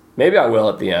list. Maybe I will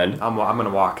at the end. I'm gonna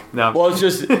walk. No. Well, it's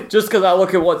just because I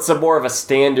look at what's more of a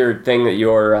standard thing that you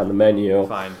order on the menu.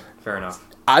 Fine, fair enough.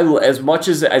 As much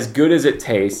as good as it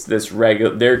tastes,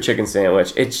 their chicken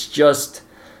sandwich, it's a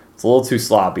little too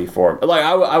sloppy for me. Like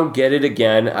I would get it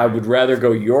again. I would rather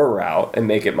go your route and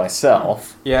make it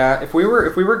myself. Yeah, if we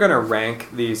were gonna rank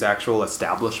these actual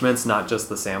establishments, not just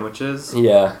the sandwiches.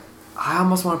 Yeah. I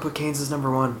almost want to put Cane's as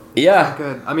number 1. Yeah. It's not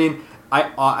good. I mean.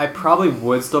 I probably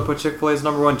would still put Chick-fil-A as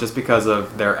number 1 just because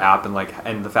of their app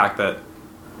and the fact that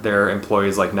their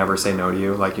employees never say no to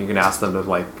you. Like you can ask them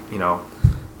to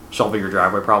shovel your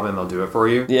driveway probably and they'll do it for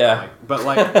you. Yeah. But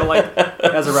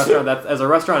as a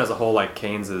restaurant as a whole,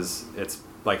 Cane's it's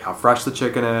like how fresh the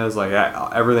chicken is,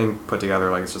 everything put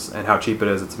together, it's just, and how cheap it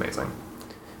is. It's amazing.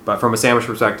 But from a sandwich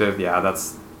perspective, yeah,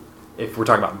 that's. If we're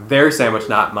talking about their sandwich,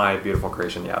 not my beautiful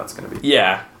creation, yeah, that's going to be...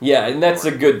 Yeah, and that's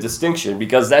a good distinction,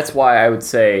 because that's why I would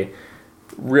say,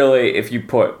 really, if you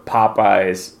put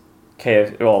Popeyes,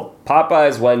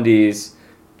 Wendy's,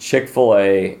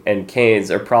 Chick-fil-A, and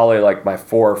Cane's are probably, my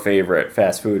 4 favorite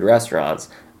fast food restaurants,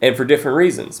 and for different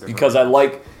reasons, because I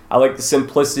like the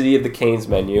simplicity of the Cane's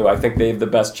menu. I think they have the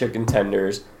best chicken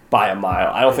tenders by a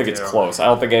mile. I don't think it's close. I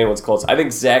don't think anyone's close. I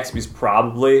think Zaxby's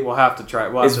probably... We'll have to try...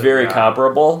 very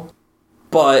comparable.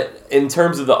 But in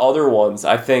terms of the other ones,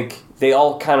 I think they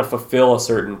all kind of fulfill a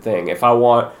certain thing. If I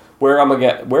want, where am I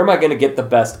going to get the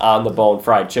best on the bone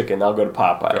fried chicken? I'll go to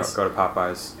Popeyes. Go to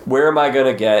Popeyes. Where am I going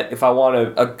to get, if I want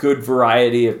a good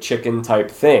variety of chicken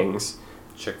type things?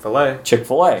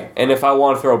 Chick-fil-A. And if I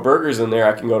want to throw burgers in there,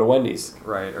 I can go to Wendy's.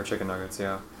 Right, or chicken nuggets,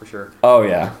 yeah, for sure. Oh,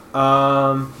 yeah.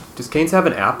 Does Cane's have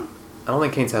an app? I don't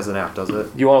think Cane's has an app, does it?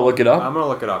 You want to look it up? I'm gonna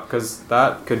look it up because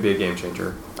that could be a game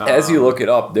changer. As you look it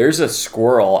up, there's a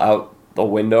squirrel out the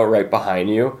window right behind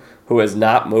you who has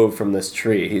not moved from this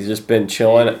tree. He's just been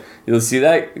chilling. You see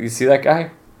that? You see that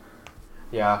guy?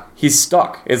 Yeah. He's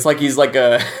stuck. It's like he's like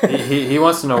a... he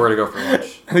wants to know where to go for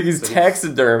lunch. He's so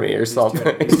taxidermy or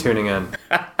something. He's tuning in.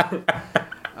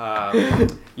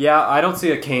 Yeah, I don't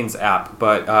see a Cane's app,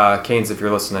 but Cane's, if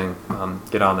you're listening,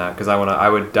 get on that because I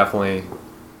would definitely.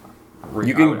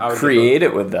 You can create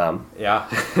it with them. Yeah,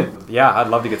 yeah, I'd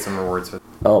love to get some rewards with.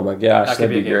 Oh my gosh, that'd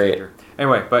be great. Changer.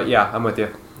 Anyway, but yeah, I'm with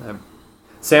you.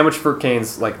 Sandwich for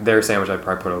Cane's, like their sandwich, I'd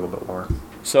probably put a little bit more.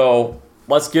 So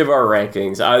let's give our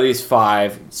rankings. Out of these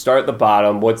 5, start at the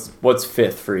bottom. What's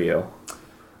 5th for you?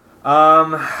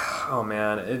 Oh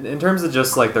man, in terms of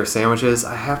just like their sandwiches,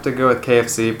 I have to go with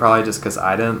KFC probably just because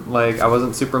I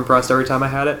wasn't super impressed every time I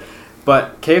had it.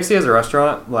 But KFC as a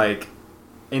restaurant, like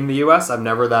in the U.S., I'm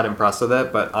never that impressed with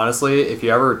it. But honestly, if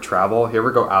you ever travel, if you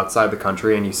ever go outside the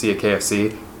country and you see a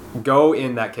KFC, go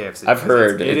in that KFC. I've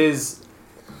heard it is.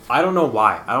 I don't know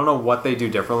why. I don't know what they do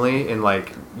differently in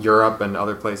like Europe and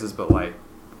other places, but like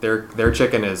their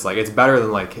chicken is like it's better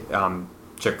than like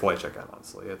Chick-fil-A chicken.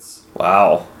 Honestly, it's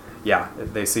wow. Yeah,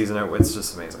 they season it. It's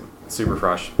just amazing. It's super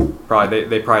fresh. Probably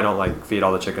they probably don't like feed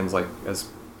all the chickens like as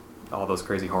all those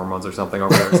crazy hormones or something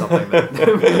over there or something that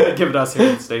they give it us here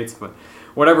in the States. But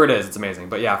whatever it is, it's amazing.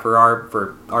 But yeah, for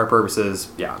our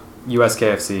purposes, yeah, U.S.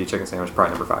 KFC chicken sandwich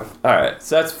probably number 5. All right,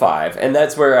 so that's 5, and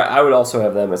that's where I would also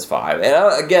have them as 5.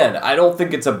 And I don't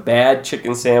think it's a bad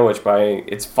chicken sandwich.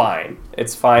 It's fine.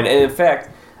 It's fine. And in fact,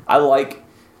 I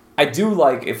do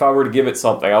like if I were to give it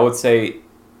something, I would say.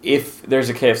 If there's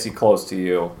a KFC close to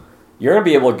you, you're going to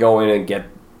be able to go in and get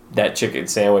that chicken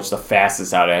sandwich the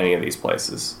fastest out of any of these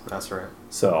places. That's right.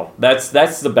 So that's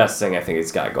the best thing I think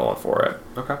it's got going for it.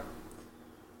 Okay.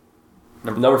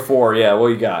 Number 4, yeah, what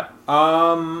you got?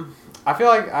 I feel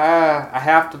like I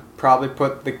have to probably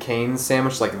put the Cane's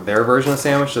sandwich, like their version of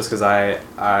sandwich, just because I'm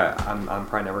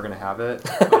probably never going to have it.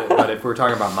 But if we're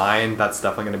talking about mine, that's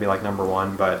definitely going to be like number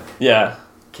 1. But yeah.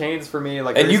 Cane's for me,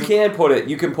 like, and you can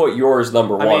put yours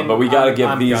number 1, but we got to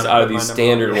give these out of these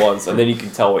standard ones, and then you can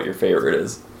tell what your favorite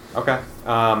is. Okay.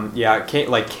 Yeah.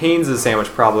 Cane's sandwich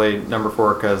probably number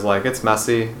 4 because like it's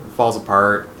messy, it falls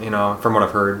apart, from what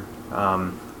I've heard,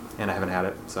 and I haven't had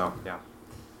it, so yeah.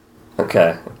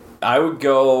 Okay, I would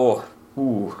go.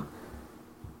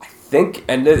 I think,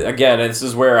 and again, this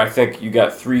is where I think you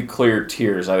got 3 clear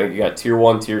tiers. I think you got tier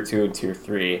 1, tier 2, and tier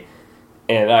 3.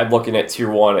 And I'm looking at tier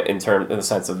 1 in the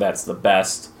sense of that's the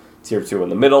best, tier 2 in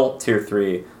the middle, tier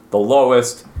 3 the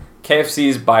lowest,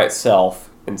 KFC's by itself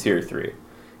in tier 3.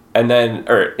 And then,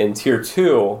 in tier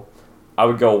 2, I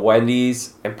would go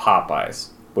Wendy's and Popeyes,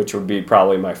 which would be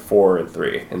probably my 4 and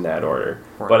 3 in that order.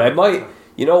 But I might,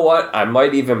 you know what? I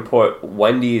might even put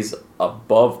Wendy's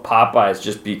above Popeyes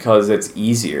just because it's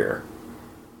easier.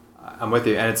 I'm with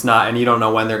you, and it's not, and you don't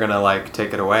know when they're gonna like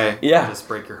take it away. Yeah, and just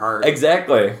break your heart.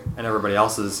 Exactly. And everybody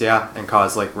else's, and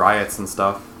cause like riots and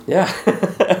stuff. Yeah.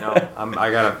 I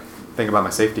gotta think about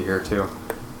my safety here too.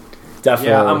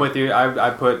 Definitely. Yeah, I'm with you. I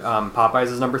put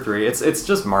Popeyes as number 3. It's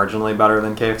just marginally better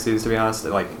than KFC's, to be honest.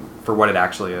 Like for what it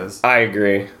actually is. I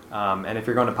agree. And if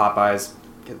you're going to Popeyes,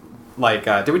 like,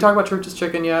 did we talk about Church's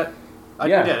Chicken yet?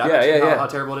 Yeah, we did. How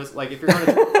terrible it is. Like, if you're going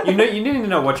to, you need to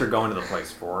know what you're going to the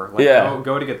place for. Like,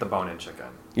 go to get the bone-in chicken.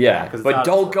 Yeah, but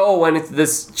don't go when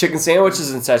this chicken sandwich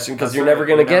is in session because you're never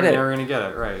going to get it. You're never going to get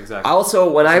it, right, exactly.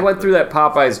 Also, when I went through that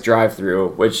Popeyes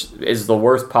drive-thru, which is the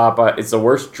worst it's the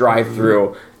worst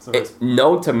drive-thru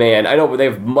known to man. I know, but they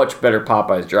have much better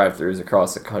Popeyes drive-thrus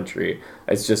across the country.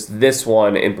 It's just this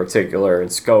one in particular in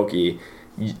Skokie.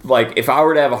 Like, if I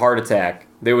were to have a heart attack,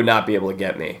 they would not be able to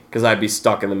get me because I'd be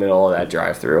stuck in the middle of that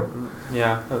drive-thru.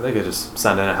 Yeah, they could just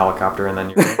send in a helicopter and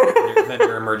then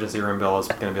your emergency room bill is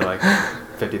going to be like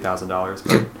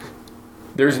 $50,000.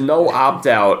 There's no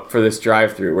opt-out for this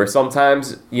drive-thru where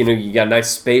sometimes, you got a nice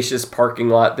spacious parking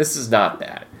lot. This is not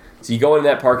that. So you go in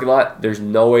that parking lot, there's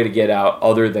no way to get out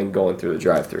other than going through the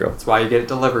drive-thru. That's why you get it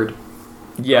delivered.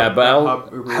 Yeah, but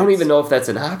I don't even know if that's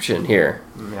an option here.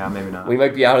 Yeah, maybe not. We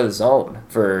might be out of the zone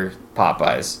for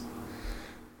Popeyes.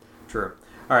 True.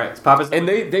 All right, it's Popeyes. And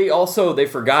they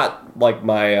forgot like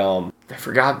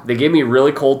they gave me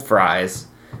really cold fries,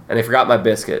 and they forgot my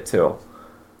biscuit too.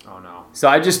 Oh no. So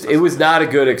it was not a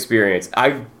good experience.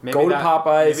 I go to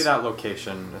Popeyes. Maybe that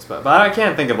location, but I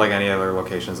can't think of like any other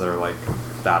locations that are like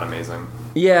that amazing.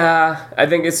 Yeah, I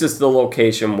think it's just the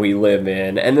location we live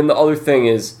in, and then the other thing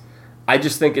is, I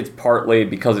just think it's partly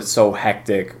because it's so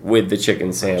hectic with the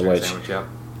chicken sandwich. Yeah.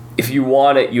 If you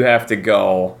want it, you have to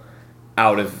go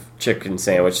out of chicken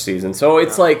sandwich season. So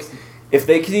it's like, if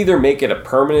they could either make it a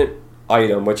permanent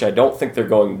item, which I don't think they're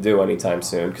going to do anytime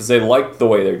soon, because they like the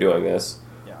way they're doing this,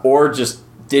 or just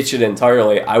ditch it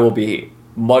entirely, I will be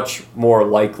much more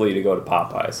likely to go to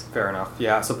Popeyes. Fair enough.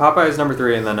 Yeah. So Popeyes number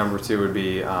 3, and then number 2 would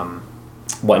be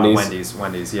Wendy's.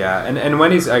 Wendy's. Yeah. And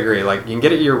Wendy's, I agree. Like, you can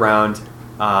get it year round.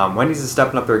 Wendy's is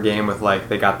stepping up their game with, like,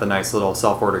 they got the nice little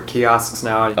self-order kiosks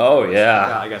now. Oh,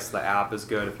 yeah. I guess the app is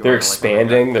good. If you They're want to,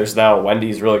 expanding. Like, There's now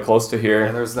Wendy's really close to here.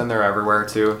 and they're everywhere,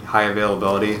 too. High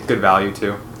availability. Good value,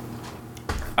 too.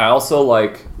 I also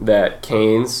like that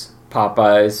Cane's,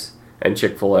 Popeyes, and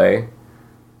Chick-fil-A,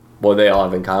 what they all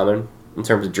have in common in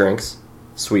terms of drinks?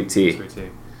 Sweet tea. Sweet tea.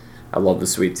 I love the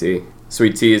sweet tea.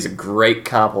 Sweet tea is a great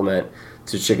compliment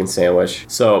to chicken sandwich.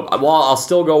 So, I'll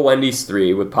still go Wendy's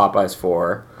 3 with Popeyes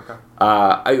 4.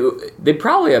 Okay. They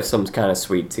probably have some kind of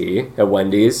sweet tea at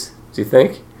Wendy's. Do you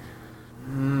think?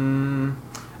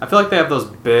 I feel like they have those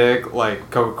big, like,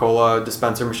 Coca-Cola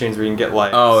dispenser machines where you can get,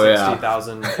 like,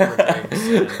 60,000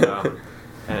 drinks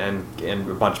and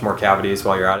a bunch more cavities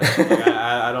while you're at it. Like,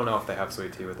 I don't know if they have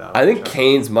sweet tea with that. I think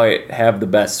Cane's might have the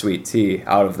best sweet tea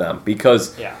out of them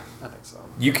because yeah, I think so.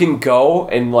 you can go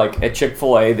and, like, at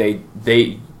Chick-fil-A,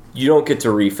 they you don't get to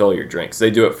refill your drinks.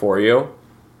 They do it for you.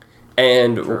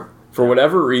 And for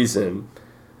whatever reason,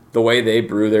 the way they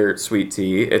brew their sweet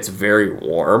tea, it's very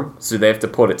warm. So they have to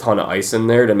put a ton of ice in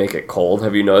there to make it cold.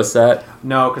 Have you noticed that?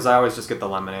 No, because I always just get the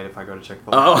lemonade if I go to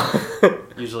Chick-fil-A. Oh.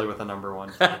 Usually with a number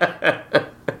 1.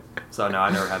 So, no, I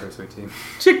never had their sweet tea.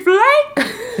 Chick-fil-A?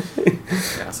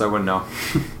 Yeah, so I wouldn't know.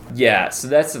 Yeah, so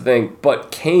that's the thing.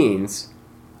 But Cane's,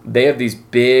 they have these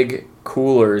big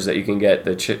coolers that you can get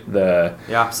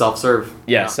Yeah, self-serve.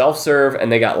 Yeah, self-serve, and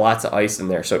they got lots of ice in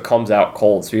there, so it comes out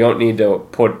cold, so you don't need to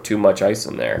put too much ice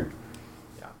in there.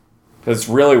 Yeah. Because it's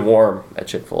really warm at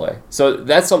Chick-fil-A. So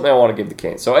that's something I want to give the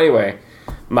Cane's. So anyway,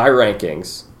 my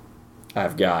rankings,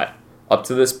 I've got, up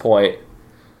to this point,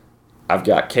 I've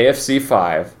got KFC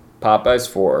 5, Popeyes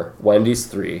 4, Wendy's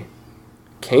 3,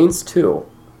 Cane's 2.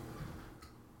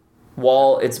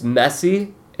 While it's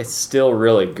messy, it's still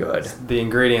really good. The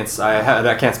ingredients,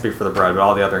 I can't speak for the bread, but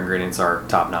all the other ingredients are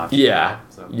top-notch. Yeah,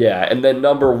 So. yeah. And then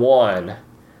number 1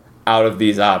 out of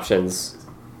these options,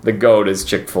 the GOAT is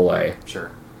Chick-fil-A. Sure.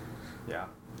 Yeah.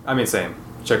 I mean, same.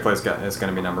 Chick-fil-A is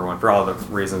going to be number 1 for all the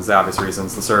reasons, the obvious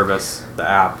reasons, the service, the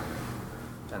app,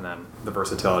 and then the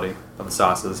versatility of the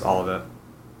sauces, all of it.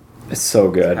 It's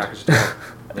so good. Packaged up.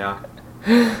 Yeah.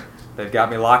 They've got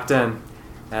me locked in.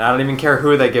 And I don't even care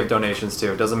who they give donations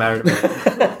to. It doesn't matter to me.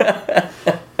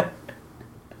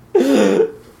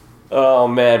 Oh,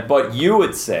 man. But you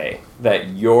would say that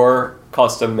your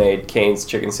custom-made Cane's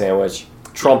chicken sandwich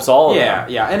trumps all of them.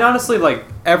 Yeah. And honestly, like,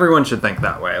 everyone should think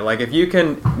that way. Like, if you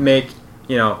can make,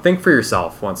 think for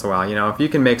yourself once in a while. If you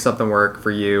can make something work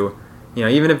for you,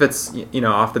 even if it's,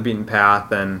 off the beaten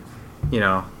path and,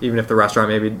 even if the restaurant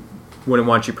maybe wouldn't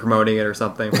want you promoting it or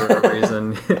something for whatever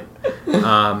reason.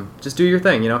 Just do your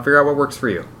thing, figure out what works for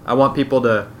you. I want people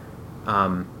to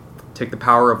take the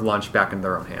power of lunch back into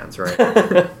their own hands,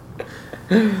 right?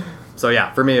 So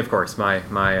yeah, for me, of course, my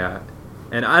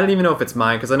and I don't even know if it's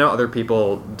mine because I know other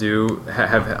people do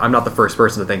have. I'm not the first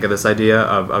person to think of this idea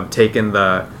of taking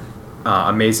the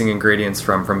amazing ingredients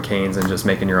from Cane's and just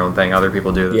making your own thing. Other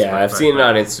people do this. Yeah, I've seen it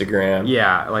on Instagram.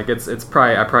 Yeah, like it's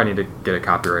probably I probably need to get it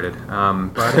copyrighted.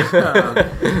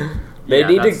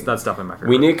 That's definitely my favorite.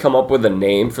 We need to come up with a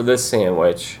name for this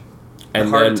sandwich. And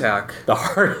the heart attack. The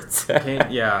heart attack.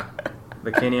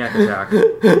 The Caniac attack.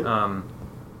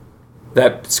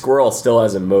 That squirrel still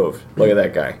hasn't moved. Look at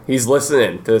that guy. He's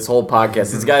listening to this whole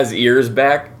podcast. He's got his ears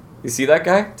back. You see that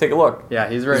guy? Take a look. Yeah,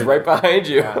 he's ready. He's right behind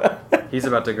you. Yeah. He's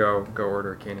about to go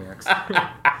order Caniacs.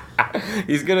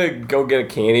 He's going to go get a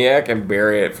Caniac and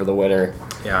bury it for the winter.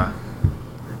 Yeah.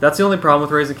 That's the only problem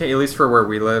with raising Caniac, at least for where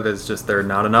we live, is just there are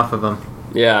not enough of them.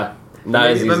 Yeah.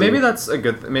 But maybe that's a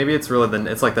good. Maybe it's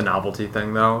really it's like the novelty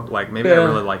thing though. Like maybe I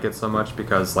really like it so much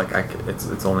because like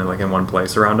it's only like in one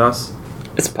place around us.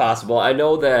 It's possible. I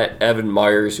know that Evan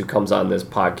Myers, who comes on this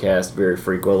podcast very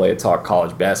frequently to talk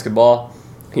college basketball,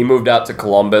 he moved out to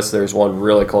Columbus. There's one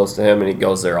really close to him, and he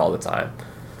goes there all the time.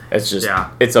 It's just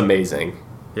it's amazing.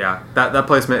 Yeah, that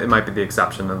place it might be the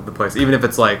exception of the place. Even if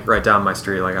it's like right down my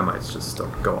street, like I might just still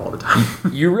go all the time.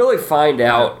 You really find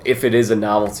out if it is a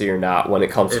novelty or not when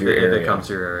it comes to your area. If it comes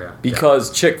to your area.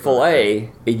 Because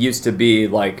Chick-fil-A, it used to be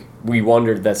like we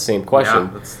wondered that same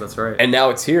question. Yeah, that's right. And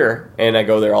now it's here, and I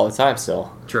go there all the time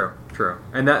still. True.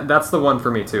 And that's the one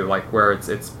for me too, like where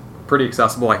it's pretty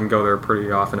accessible. I can go there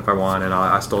pretty often if I want, and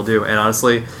I still do. And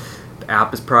honestly, the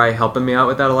app is probably helping me out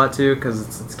with that a lot too,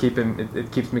 because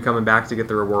it keeps me coming back to get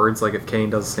the rewards. Like if Kane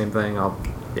does the same thing, I'll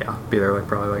be there like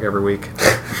probably like every week.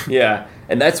 Yeah,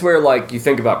 and that's where like you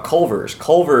think about Culver's.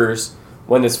 Culver's,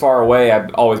 when it's far away,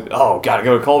 I've always gotta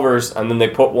go to Culver's, and then they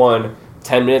put one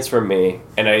 10 minutes from me,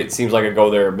 and it seems like I go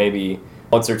there maybe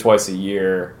once or twice a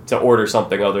year to order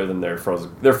something other than their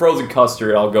frozen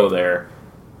custard. I'll go there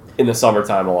in the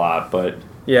summertime a lot, but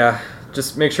yeah,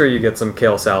 just make sure you get some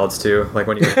kale salads too, like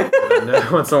when you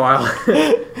once in a while.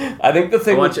 I think the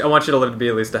thing I want you to live to be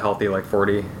at least a healthy like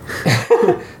 40.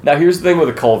 Now here's the thing with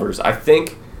the Culver's. I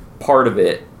think part of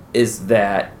it is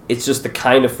that it's just the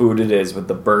kind of food it is with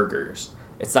the burgers.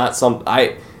 It's not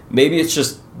maybe it's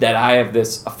just that I have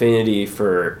this affinity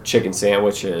for chicken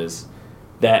sandwiches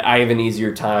that I have an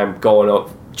easier time going up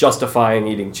justifying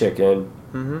eating chicken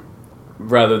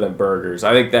rather than burgers.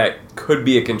 I think that could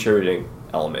be a contributing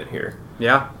element here.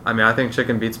 Yeah, I mean, I think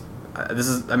chicken beats. I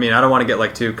don't want to get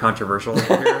like too controversial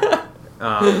here.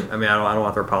 I don't want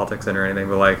to throw politics in or anything,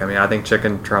 but like, I think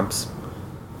chicken trumps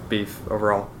beef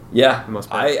overall. Yeah,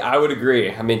 I would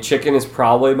agree. I mean, chicken is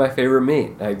probably my favorite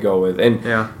meat I'd go with. And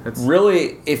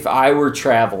really, if I were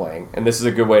traveling, and this is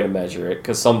a good way to measure it,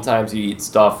 because sometimes you eat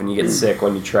stuff and you get sick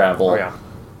when you travel. Oh, yeah.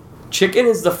 Chicken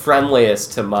is the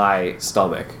friendliest to my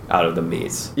stomach out of the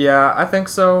meats. Yeah, I think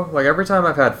so. Like every time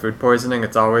I've had food poisoning,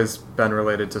 it's always been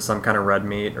related to some kind of red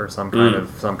meat or some kind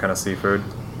of seafood.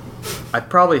 I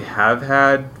probably have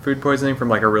had food poisoning from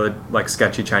like a really like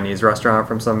sketchy Chinese restaurant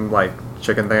from some like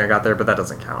chicken thing I got there, but that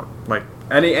doesn't count. Like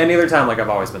any other time, like I've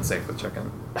always been safe with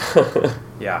chicken.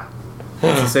 Yeah,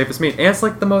 it's the safest meat, and it's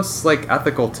like the most like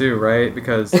ethical too, right?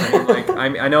 Because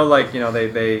I know like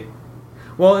they.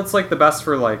 Well, it's like the best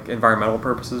for like environmental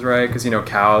purposes, right? Because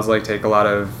cows like take a lot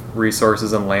of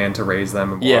resources and land to raise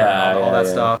them and all that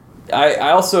stuff.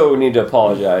 I also need to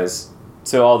apologize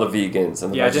to all the vegans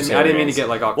and the vegetarians. I didn't mean to get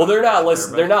like all. Well, they're not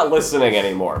listening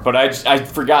anymore. But I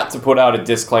forgot to put out a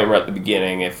disclaimer at the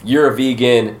beginning. If you're a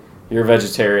vegan, you're a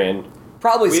vegetarian,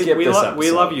 probably skip this episode. We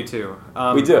love you too.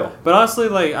 We do. But honestly,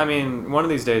 like one of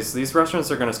these days, these restaurants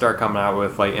are going to start coming out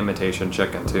with like imitation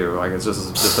chicken too. Like it's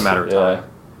just a matter of time.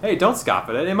 Hey, don't scoff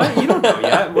at it. It might. You don't know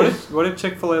yet. What if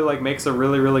Chick-fil-A like makes a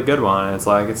really really good one? And it's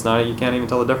like it's not. You can't even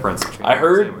tell the difference. I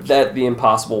heard that the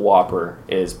Impossible Whopper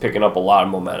is picking up a lot of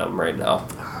momentum right now.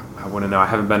 I wouldn't know. I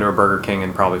haven't been to a Burger King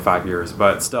in probably 5 years,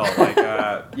 but still, like,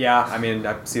 yeah. I mean,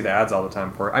 I see the ads all the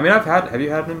time for it. I mean, Have you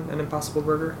had an Impossible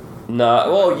Burger?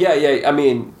 No. Well, yeah. I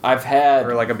mean, I've had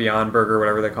or like a Beyond Burger,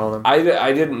 whatever they call them. I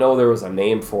didn't know there was a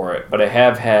name for it, but I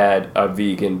have had a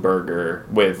vegan burger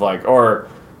with like or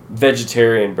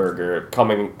vegetarian burger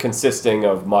consisting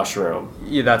of mushroom.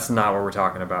 Yeah, that's not what we're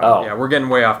talking about. Oh. Yeah, we're getting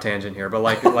way off tangent here, but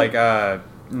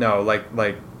no,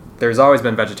 there's always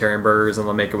been vegetarian burgers and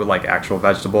they'll make it with like actual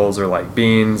vegetables or like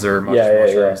beans or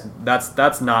mushrooms. Yeah.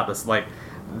 That's not this like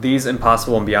these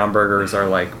Impossible and Beyond burgers are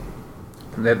like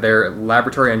they're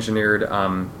laboratory engineered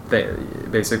they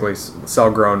basically cell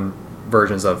grown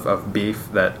versions of beef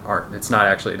that aren't it doesn't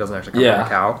actually come from a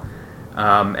cow.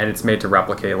 And it's made to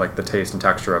replicate like the taste and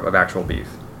texture of actual beef.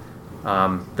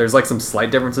 There's like some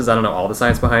slight differences. I don't know all the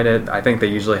science behind it. I think they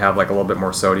usually have like a little bit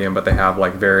more sodium, but they have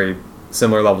like very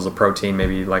similar levels of protein,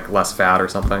 maybe like less fat or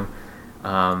something.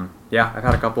 Yeah, I've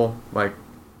had a couple. Like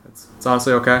it's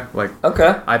honestly okay. Like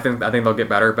okay, I think they'll get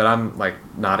better, but I'm like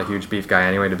not a huge beef guy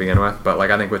anyway to begin with. But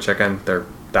like I think with chicken,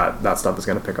 that stuff is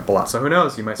going to pick up a lot. So who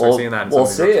knows? You might start seeing that. We'll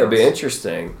see. It'll be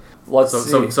interesting. Let's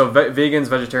see. So vegans,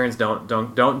 vegetarians, don't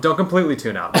completely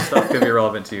tune out. This stuff could be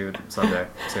relevant to you someday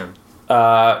soon.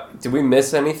 Did we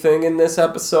miss anything in this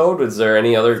episode? Was there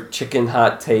any other chicken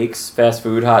hot takes, fast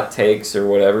food hot takes, or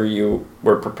whatever you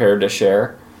were prepared to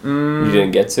share? You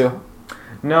didn't get to?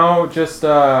 No, just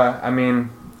I mean,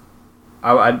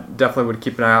 I definitely would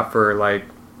keep an eye out for like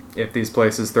if these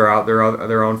places throw out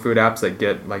their own food apps that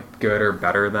get like good or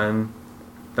better than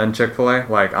Chick-fil-A.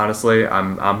 Like honestly,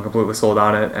 I'm completely sold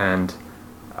on it, and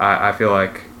I feel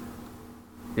like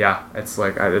yeah, it's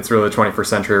like it's really the 21st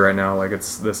century right now. Like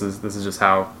this is just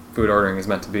how food ordering is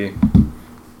meant to be.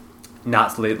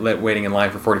 Not waiting in line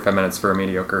for 45 minutes for a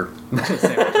mediocre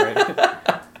sandwich,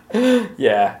 right?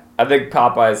 Yeah, I think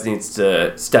Popeyes needs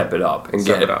to step it up and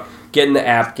get in the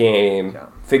app game. Yeah.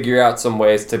 Figure out some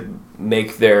ways to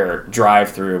make their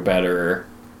drive-through better.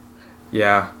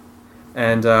 Yeah.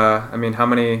 And I mean, how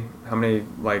many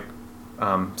like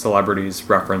celebrities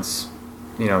reference,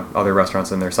 other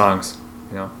restaurants in their songs?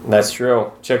 That's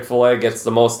true. Chick-fil-A gets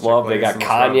the most love. They got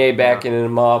Kanye backing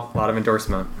him up. A lot of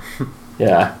endorsement.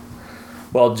 Yeah.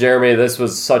 Well, Jeremy, this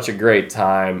was such a great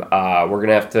time. We're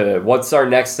gonna have to. What's our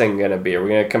next thing gonna be? Are we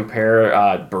gonna compare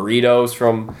burritos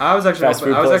from? I was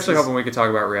actually hoping we could talk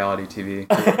about reality TV.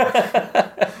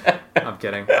 I'm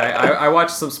kidding. I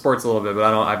watch some sports a little bit, but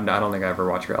I don't think I ever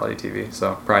watch reality TV,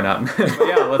 so probably not. But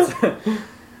yeah,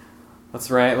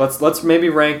 let's maybe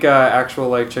rank actual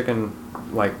like chicken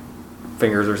like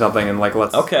fingers or something, and like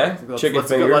let's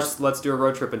fingers. Let's do a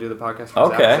road trip and do the podcast.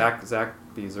 Okay,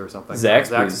 Zaxby's or something.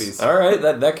 Zaxby's. All right,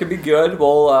 that could be good.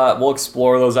 We'll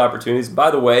explore those opportunities.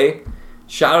 By the way,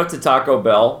 shout out to Taco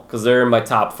Bell because they're in my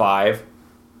top 5.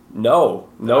 No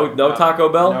Taco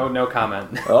Bell. No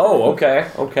comment. Oh,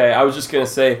 okay. I was just gonna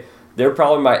say they're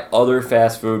probably my other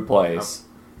fast food place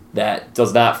that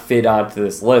does not fit onto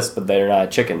this list, but they're not a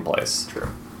chicken place. True.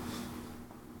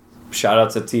 Shout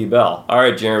out to T-Bell. All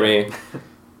right, Jeremy.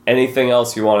 Anything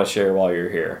else you want to share while you're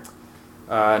here?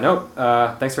 No.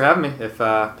 Thanks for having me. If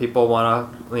people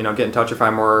want to, get in touch or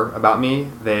find more about me,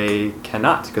 they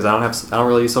cannot because I don't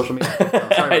really use social media.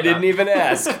 So I didn't even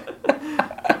ask.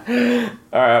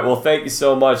 All right. Well, thank you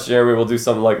so much, Jeremy. We'll do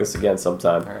something like this again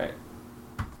sometime. All right.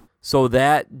 So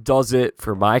that does it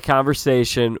for my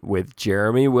conversation with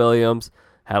Jeremy Williams.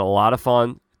 Had a lot of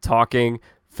fun talking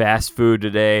fast food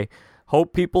today.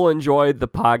 Hope people enjoyed the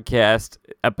podcast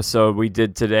episode we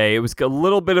did today. It was a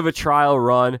little bit of a trial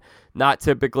run, not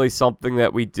typically something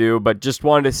that we do, but just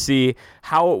wanted to see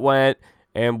how it went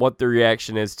and what the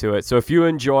reaction is to it. So if you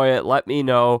enjoy it, let me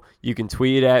know. You can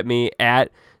tweet at me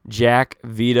at Jack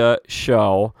Vita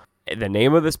Show, the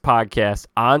name of this podcast,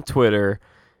 on Twitter.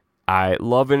 I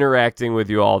love interacting with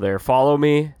you all there. Follow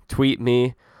me, tweet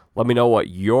me, let me know what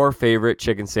your favorite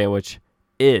chicken sandwich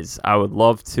is. I would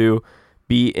love to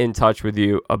be in touch with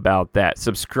you about that.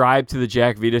 Subscribe to the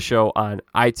Jack Vita Show on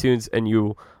iTunes and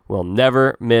you will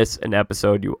never miss an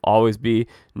episode. You will always be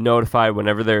notified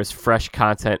whenever there's fresh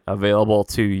content available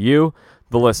to you,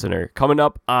 the listener. Coming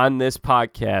up on this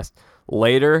podcast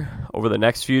later, over the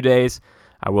next few days,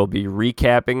 I will be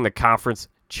recapping the conference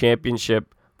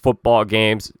championship football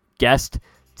games. Guest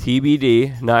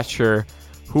TBD, not sure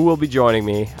who will be joining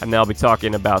me, and I'll be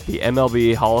talking about the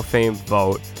MLB Hall of Fame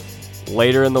vote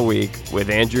later in the week with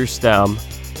Andrew Stem.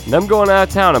 And I'm going out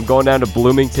of town. I'm going down to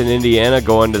Bloomington, Indiana,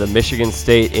 going to the Michigan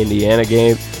State-Indiana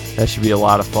game. That should be a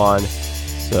lot of fun.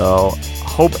 So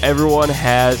hope everyone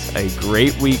has a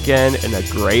great weekend and a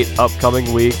great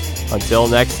upcoming week. Until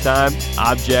next time,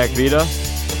 I'm Jack Vita.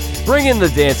 Bring in the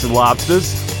dancing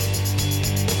lobsters.